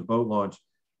anytime there's a boat launch,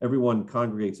 everyone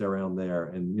congregates around there.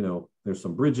 And, you know, there's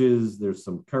some bridges, there's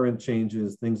some current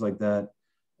changes, things like that.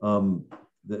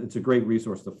 It's a great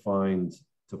resource to find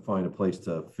a place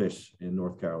to fish in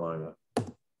North Carolina.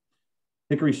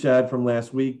 Hickory shad from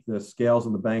last week, the scales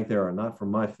on the bank there are not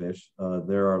from my fish.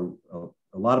 There are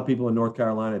a lot of people in North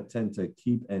Carolina tend to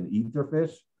keep and eat their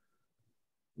fish.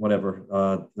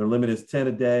 Whatever, their limit is 10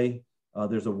 a day.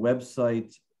 There's a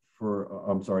website for,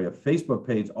 a Facebook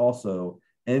page also,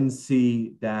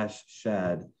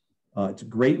 NC-Shad. It's a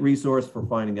great resource for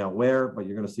finding out where, but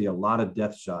you're going to see a lot of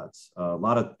death shots, a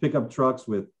lot of pickup trucks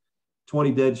with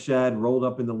 20 dead shad rolled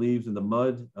up in the leaves in the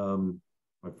mud.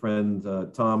 My friend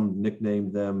Tom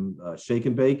nicknamed them Shake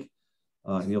and Bake,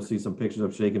 and you'll see some pictures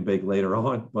of Shake and Bake later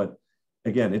on. But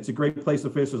again, it's a great place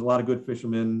to fish. There's a lot of good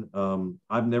fishermen.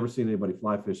 I've never seen anybody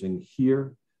fly fishing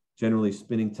here, generally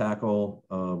spinning tackle.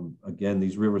 Again,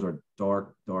 these rivers are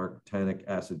dark, tannic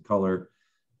acid color.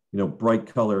 You know, bright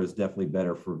color is definitely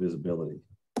better for visibility.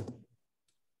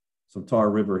 Some Tar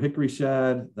River hickory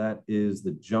shad. That is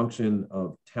the junction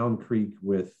of Town Creek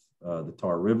with the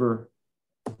Tar River.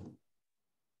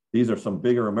 These are some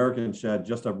bigger American shad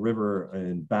just upriver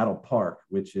in Battle Park,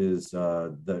 which is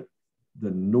the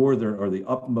northern or the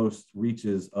upmost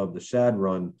reaches of the Shad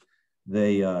Run.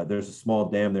 There's a small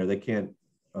dam there. They can't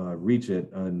reach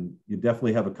it. And you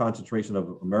definitely have a concentration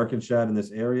of American shad in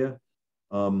this area.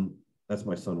 That's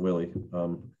my son, Willie.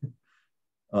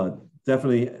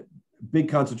 Definitely big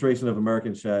concentration of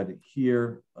American shad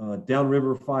here.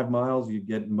 Downriver 5 miles, you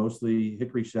get mostly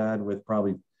hickory shad with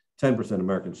probably 10%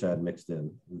 American shad mixed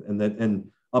in.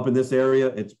 And up in this area,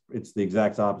 it's the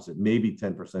exact opposite, maybe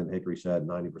 10% hickory shad,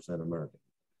 90% American.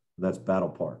 That's Battle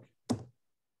Park. A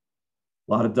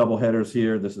lot of double headers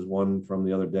here. This is one from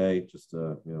the other day, just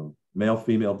a male,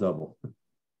 female double.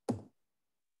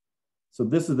 So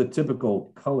this is the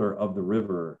typical color of the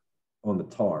river on the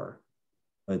Tar.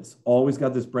 It's always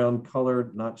got this brown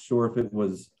color. Not sure if it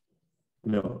was,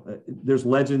 there's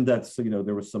legend that's,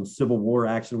 there was some Civil War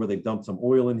action where they dumped some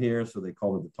oil in here, so they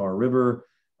called it the Tar River.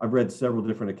 I've read several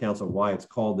different accounts of why it's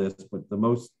called this, but the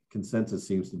most consensus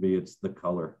seems to be it's the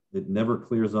color. It never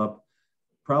clears up.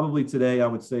 Probably today, I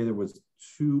would say there was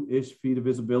 2-ish feet of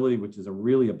visibility, which is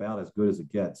really about as good as it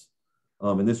gets.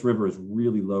 And this river is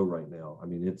really low right now. I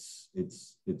mean, it's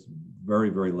very,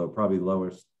 very low, probably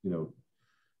lowest,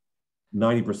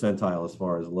 90 percentile as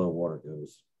far as low water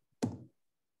goes.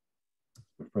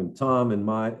 My friend Tom and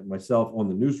myself on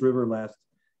the Neuse River last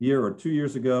year or 2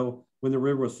 years ago, when the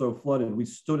river was so flooded, we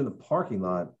stood in the parking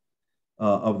lot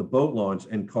of the boat launch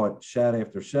and caught shad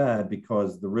after shad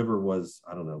because the river was,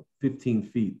 15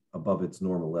 feet above its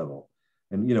normal level.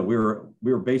 And, we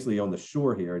were basically on the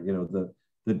shore here.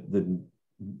 The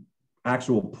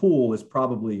actual pool is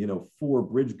probably, 4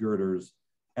 bridge girders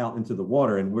out into the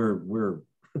water, and we're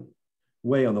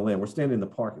way on the land. We're standing in the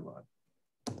parking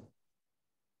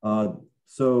lot.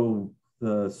 So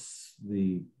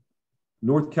the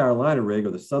North Carolina rig,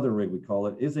 or the southern rig we call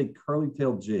it, is a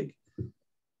curly-tailed jig.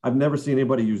 I've never seen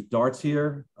anybody use darts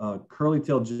here.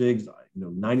 Curly-tailed jigs,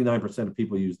 99% of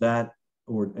people use that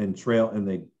and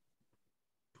they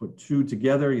put 2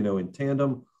 together, in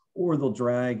tandem, or they'll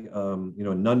drag, a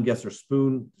nun-guess or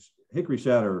spoon. Hickory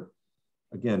shad are,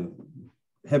 again,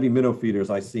 heavy minnow feeders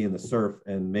I see in the surf,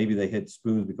 and maybe they hit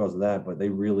spoons because of that, but they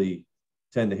really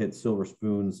tend to hit silver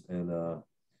spoons. And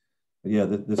yeah,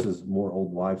 this is more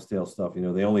old wives' tale stuff.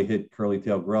 They only hit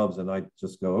curly-tail grubs, and I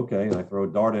just go, okay, and I throw a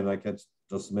dart in, and I catch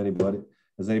just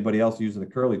as anybody else using a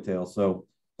curly-tail. So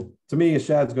to me, a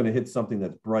shad's going to hit something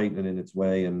that's bright and in its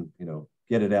way, and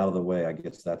get it out of the way. I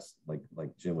guess that's like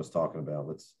Jim was talking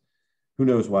about. Who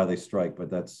knows why they strike,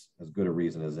 but that's as good a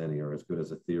reason as any, or as good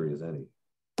as a theory as any.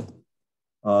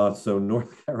 So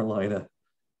North Carolina,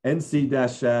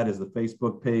 NC-Shad is the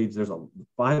Facebook page. There's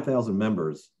 5,000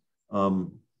 members.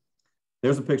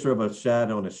 There's a picture of a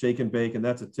shad on a shake and bake, and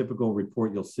that's a typical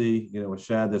report you'll see, you know, a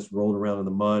shad that's rolled around in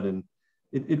the mud. And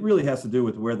it really has to do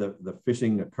with where the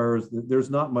fishing occurs. There's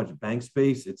not much bank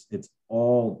space. It's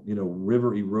all, you know,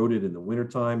 river eroded in the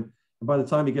wintertime. And by the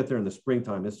time you get there in the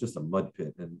springtime, it's just a mud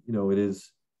pit. And, you know, it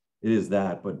is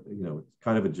that, but, you know, it's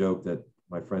kind of a joke that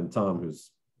my friend Tom,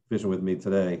 who's fishing with me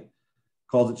today,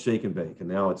 calls it shake and bake. And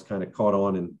now it's kind of caught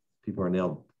on, and people are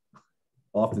now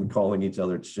often calling each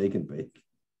other shake and bake.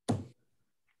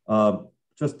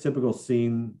 Just typical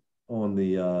scene on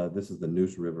the, this is the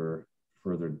Neuse River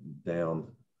further down.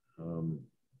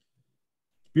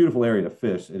 Beautiful area to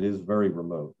fish. It is very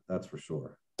remote, that's for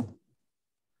sure.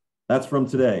 That's from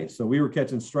today. So we were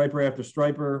catching striper after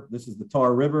striper. This is the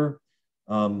Tar River.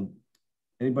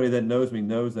 Anybody that knows me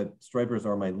knows that stripers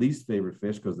are my least favorite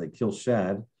fish because they kill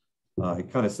shad. I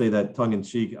kind of say that tongue in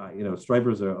cheek. You know,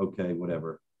 stripers are okay,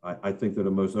 whatever. I think they're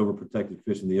the most overprotected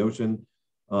fish in the ocean.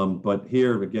 But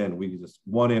here again, we just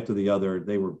one after the other.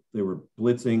 They were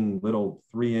blitzing little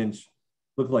 3-inch,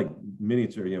 looked like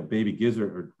miniature, you know, baby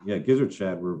gizzard gizzard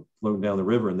shad were floating down the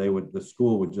river, and the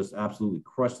school would just absolutely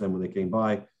crush them when they came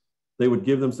by. They would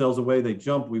give themselves away. They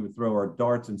jump. We would throw our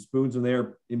darts and spoons in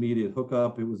there. Immediate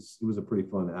hookup. It was a pretty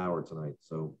fun hour tonight.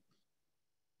 So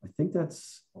I think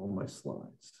that's all my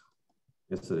slides.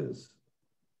 Yes, it is.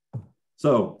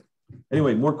 So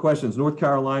anyway, more questions. North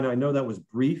Carolina. I know that was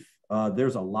brief.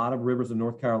 There's a lot of rivers in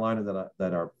North Carolina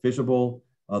that are fishable.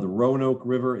 The Roanoke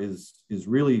River is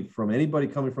really, from anybody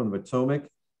coming from the Potomac,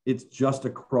 it's just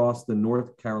across the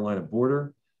North Carolina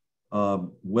border.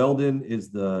 Weldon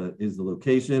is the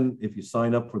location. If you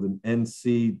sign up for the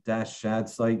NC-Shad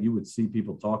site, you would see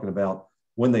people talking about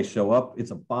when they show up.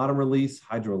 It's a bottom release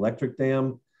hydroelectric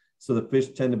dam. So the fish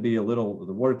tend to be the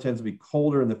water tends to be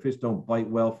colder, and the fish don't bite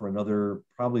well for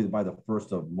probably by the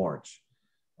 1st of March.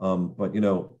 But you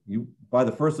know, by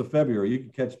the 1st of February, you can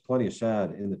catch plenty of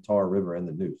shad in the Tar River and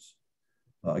the Neuse.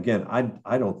 Again,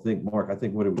 I don't think, Mark, I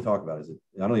think, what did we talk about?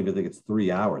 I don't even think it's 3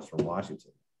 hours from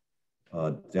Washington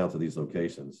down to these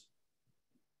locations.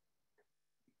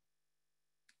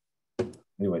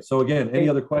 Anyway, so again, any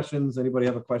other questions? Anybody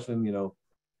have a question? You know,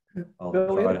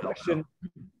 Bill, we have a question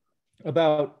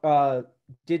about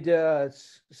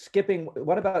skipping.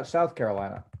 What about South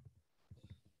Carolina?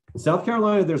 South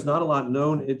Carolina, there's not a lot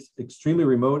known. It's extremely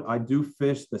remote. I do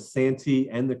fish the Santee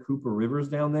and the Cooper rivers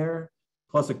down there,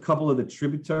 plus a couple of the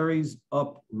tributaries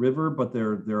upriver, but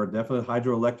there are definitely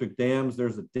hydroelectric dams.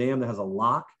 There's a dam that has a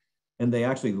lock, and they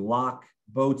actually lock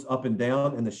boats up and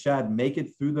down, and the shad make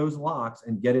it through those locks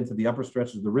and get into the upper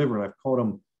stretches of the river. And I've caught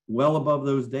them well above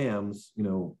those dams, you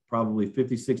know, probably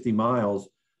 50, 60 miles.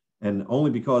 And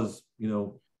only because, you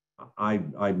know,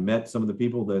 I met some of the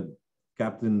people that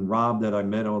Captain Rob that I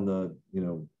met on the, you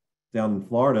know, down in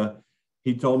Florida,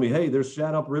 he told me, hey, there's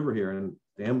shad upriver here, and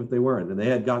damn if they weren't. And they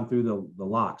had gotten through the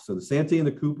locks. So the Santee and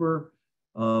the Cooper,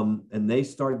 and they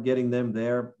start getting them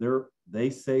there.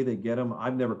 They say they get them.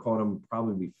 I've never caught them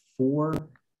probably before,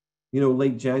 you know,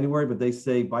 late January, but they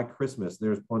say by Christmas,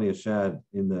 there's plenty of shad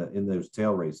in those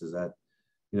tail races. At,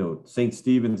 you know, St.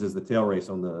 Stephen's is the tail race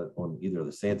on either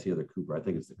the Santee or the Cooper. I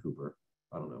think it's the Cooper.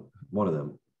 I don't know, one of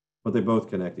them, but they both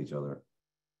connect each other.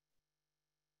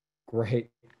 Great.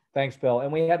 Thanks, Bill.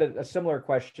 And we had a similar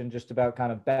question just about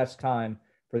kind of best time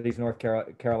for these North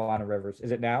Carolina rivers.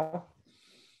 Is it now?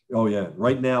 Oh, yeah.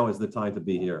 Right now is the time to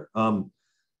be here.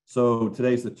 So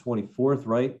today's the 24th,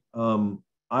 right?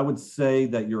 I would say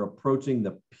that you're approaching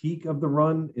the peak of the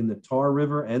run in the Tar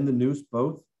River and the Neuse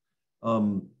both.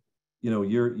 You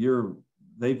know,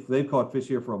 they've caught fish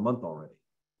here for a month already.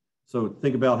 So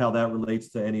think about how that relates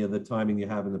to any of the timing you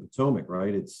have in the Potomac,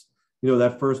 right? It's, you know,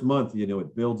 that first month, you know,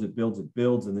 it builds,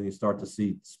 and then you start to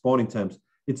see spawning temps.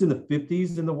 It's in the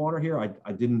 50s in the water here.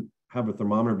 I didn't have a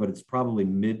thermometer, but it's probably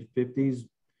mid 50s.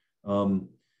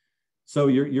 So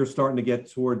you're starting to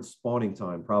get towards spawning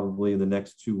time. Probably in the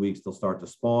next 2 weeks, they'll start to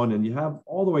spawn, and you have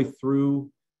all the way through,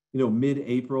 you know,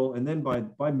 mid-April. And then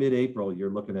by mid-April,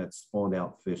 you're looking at spawned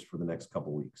out fish for the next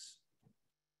couple weeks.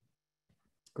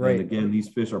 Great. And again, these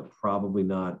fish are probably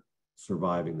not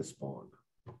surviving the spawn.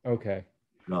 Okay.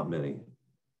 Not many.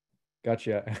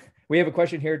 Gotcha. We have a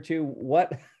question here too.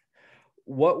 What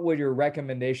would your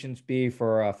recommendations be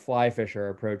for a fly fisher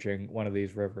approaching one of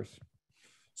these rivers?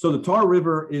 So the Tar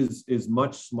River is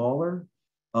much smaller.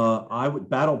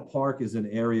 Battle Park is an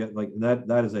area like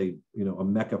that is a, you know, a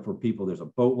mecca for people. There's a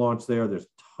boat launch there. There's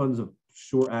tons of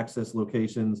shore access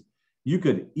locations. You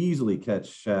could easily catch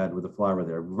shad with a fly rod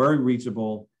there. Very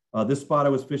reachable. This spot I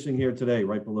was fishing here today,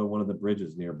 right below one of the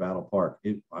bridges near Battle Park.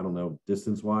 I don't know,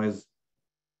 distance-wise,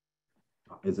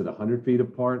 is it 100 feet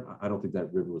apart? I don't think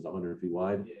that river was 100 feet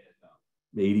wide.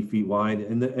 80 feet wide.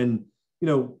 And you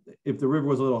know, if the river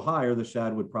was a little higher, the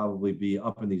shad would probably be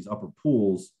up in these upper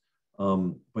pools.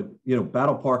 But you know,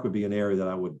 Battle Park would be an area that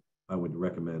I would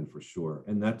recommend for sure.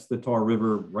 And that's the Tar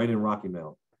River right in Rocky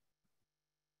Mount.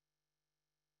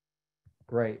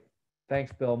 Great.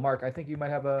 Thanks, Bill. Mark, I think you might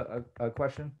have a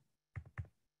question.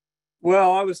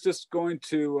 Well, I was just going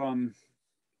to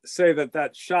say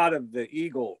that shot of the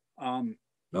eagle, oh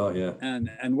yeah,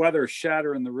 and whether shad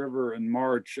are in the river in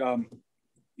March.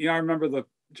 You know, I remember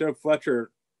Joe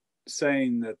Fletcher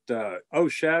saying that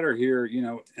shad are here, you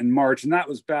know, in March, and that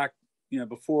was back, you know,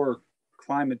 before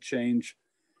climate change.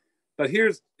 But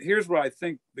here's what I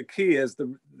think the key is: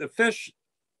 the fish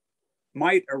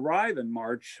might arrive in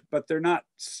March, but they're not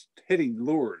hitting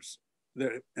lures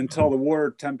until the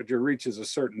water temperature reaches a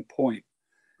certain point.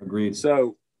 Agreed.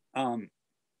 So,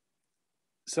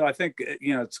 so I think,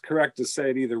 you know, it's correct to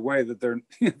say it either way, that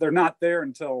they're not there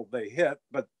until they hit,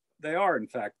 but they are in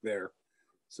fact there.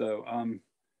 So,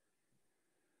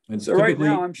 so right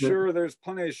now I'm sure there's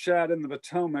plenty of shad in the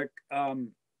Potomac.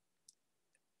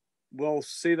 We'll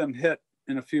see them hit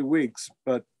in a few weeks,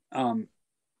 but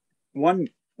one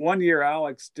year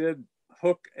Alex did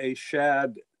hook a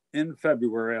shad in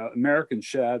February, American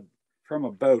shad, from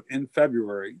a boat in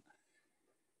February.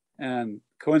 And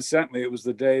coincidentally, it was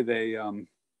the day they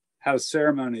had a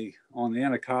ceremony on the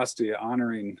Anacostia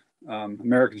honoring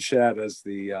American shad as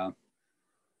the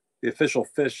official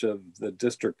fish of the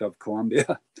District of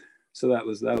Columbia. So that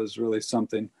was really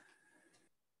something.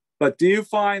 But do you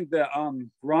find that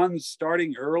runs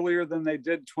starting earlier than they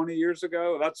did 20 years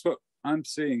ago? That's what I'm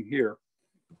seeing here.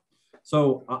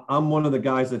 So I'm one of the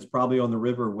guys that's probably on the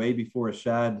river way before a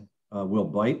shad will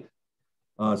bite.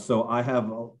 So I have,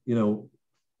 you know,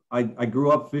 I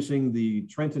grew up fishing the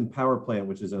Trenton Power Plant,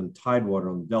 which is on Tidewater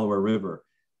on the Delaware River.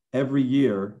 Every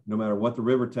year, no matter what the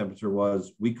river temperature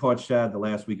was, we caught shad the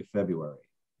last week of February.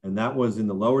 And that was in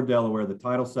the lower Delaware, the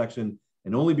tidal section.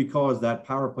 And only because that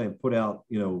power plant put out,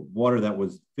 you know, water that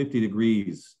was 50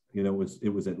 degrees, you know, it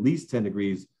was at least 10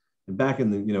 degrees. And back in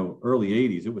the, you know, early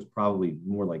 80s, it was probably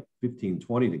more like 15,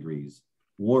 20 degrees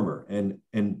warmer. And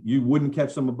you wouldn't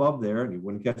catch them above there and you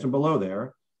wouldn't catch them below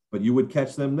there, but you would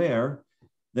catch them there.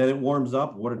 Then it warms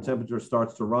up, water temperature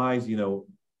starts to rise. You know,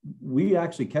 we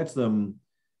actually catch them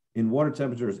in water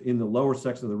temperatures in the lower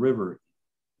section of the river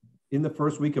in the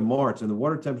first week of March, and the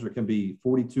water temperature can be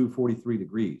 42, 43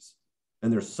 degrees.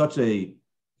 And there's such a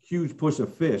huge push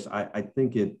of fish. I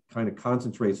think it kind of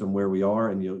concentrates on where we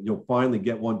are, and you'll finally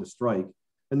get one to strike.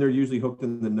 And they're usually hooked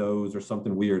in the nose or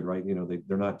something weird, right? You know,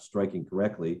 they're not striking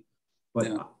correctly. But,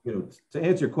 yeah, you know, to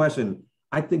answer your question,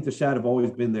 I think the shad have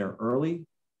always been there early.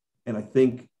 And I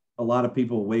think a lot of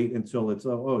people wait until it's,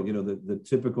 you know, the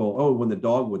typical, when the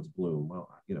dogwoods bloom. Well,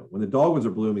 you know, when the dogwoods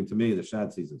are blooming, to me, the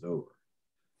shad season's over.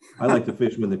 I like to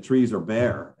fish when the trees are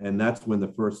bare, and that's when the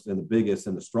first and the biggest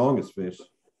and the strongest fish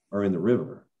are in the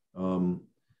river.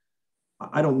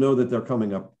 I don't know that they're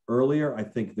coming up earlier. I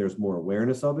think there's more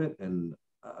awareness of it. And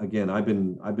again, I've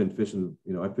been fishing,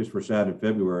 you know, I fished for shad in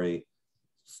February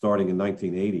starting in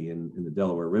 1980 in the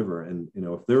Delaware River. And, you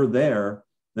know, if they're there,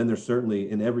 then they're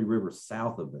certainly in every river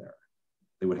south of there.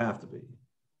 They would have to be.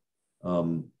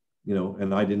 You know,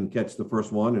 and I didn't catch the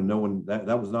first one, and no one,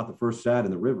 that was not the first shad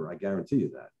in the river. I guarantee you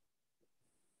that.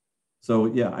 So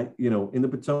yeah, you know, in the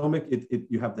Potomac,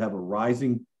 you have to have a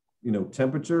rising, you know,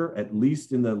 temperature, at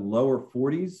least in the lower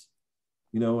 40s,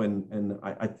 you know, and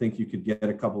I think you could get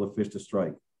a couple of fish to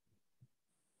strike.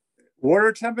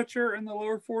 Water temperature in the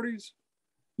lower 40s?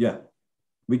 Yeah.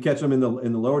 We catch them in the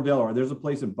lower Delaware. There's a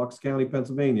place in Bucks County,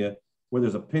 Pennsylvania, where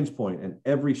there's a pinch point, and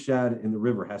every shad in the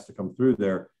river has to come through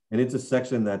there. And it's a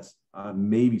section that's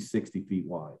maybe 60 feet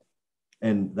wide.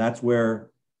 And that's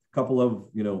where a couple of,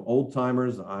 you know, old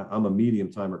timers, I'm a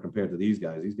medium timer compared to these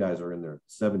guys. These guys are in their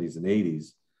 70s and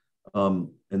 80s.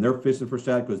 And they're fishing for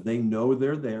shad because they know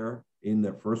they're there in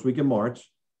their first week of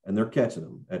March, and they're catching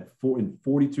them in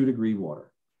 42-degree water.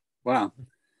 Wow.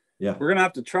 Yeah. We're going to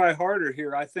have to try harder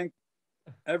here. I think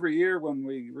every year when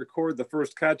we record the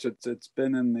first catch, it's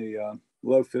been in the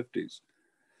low 50s.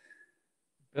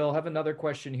 Bill, I have another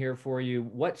question here for you.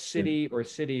 What city or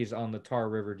cities on the Tar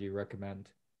River do you recommend?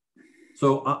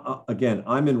 So again,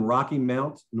 I'm in Rocky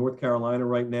Mount, North Carolina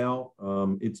right now.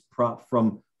 It's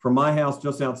from my house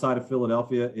just outside of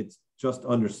Philadelphia. It's just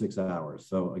under 6 hours.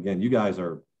 So again, you guys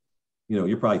are, you know,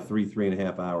 you're probably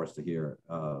 3.5 hours to here.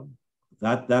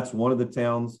 That's one of the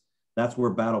towns. That's where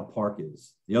Battle Park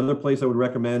is. The other place I would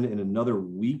recommend in another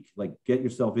week, like get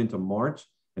yourself into March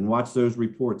and watch those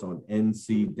reports on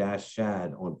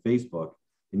NC-Shad on Facebook.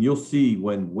 And you'll see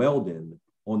when Weldon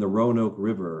on the Roanoke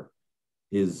River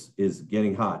is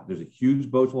getting hot. There's a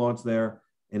huge boat launch there,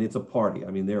 and it's a party.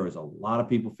 I mean, there is a lot of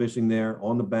people fishing there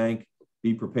on the bank.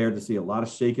 Be prepared to see a lot of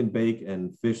shake and bake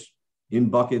and fish in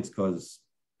buckets, because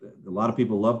a lot of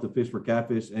people love to fish for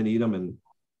catfish and eat them, and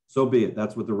so be it.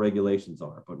 That's what the regulations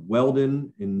are. But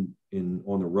Weldon on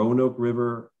the Roanoke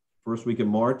River, first week in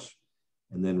March,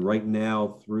 and then right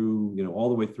now through, all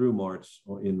the way through March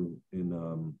in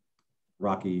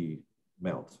Rocky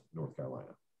Mount, North Carolina.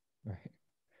 Right.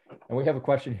 And we have a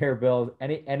question here, Bill.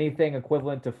 Anything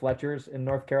equivalent to Fletcher's in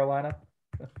North Carolina?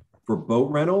 For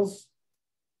boat rentals,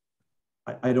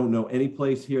 I don't know any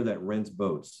place here that rents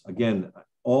boats. Again,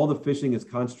 all the fishing is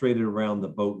concentrated around the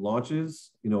boat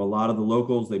launches. A lot of the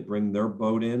locals, they bring their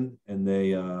boat in and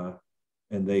they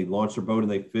launch their boat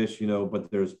and they fish,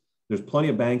 but there's plenty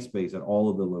of bank space at all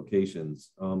of the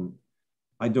locations.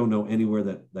 I don't know anywhere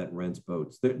that rents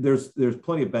boats. There's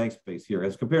plenty of bank space here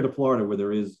as compared to Florida, where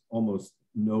there is almost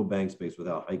no bank space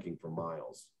without hiking for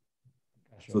miles.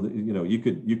 Gotcha. So you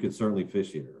could certainly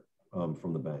fish here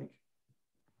from the bank.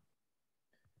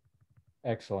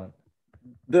 Excellent.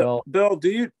 Bill,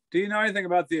 do you know anything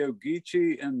about the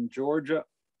Ogeechee in Georgia?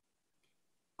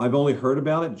 I've only heard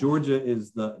about it. Georgia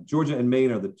and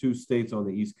Maine are the two states on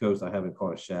the East Coast I haven't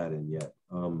caught a shad in yet.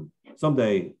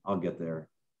 Someday I'll get there.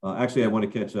 Actually, I want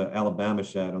to catch an Alabama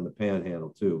shad on the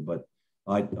Panhandle too, but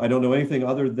I don't know anything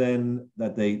other than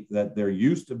that there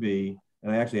used to be,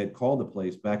 and I actually had called the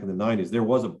place back in the 90s. There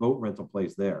was a boat rental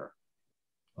place there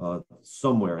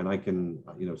somewhere, and I can,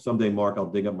 someday, Mark,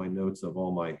 I'll dig up my notes of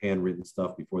all my handwritten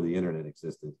stuff before the internet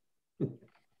existed.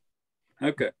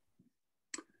 Okay.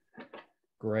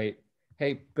 Great.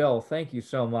 Hey, Bill, thank you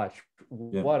so much.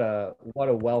 Yeah. What a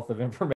wealth of information.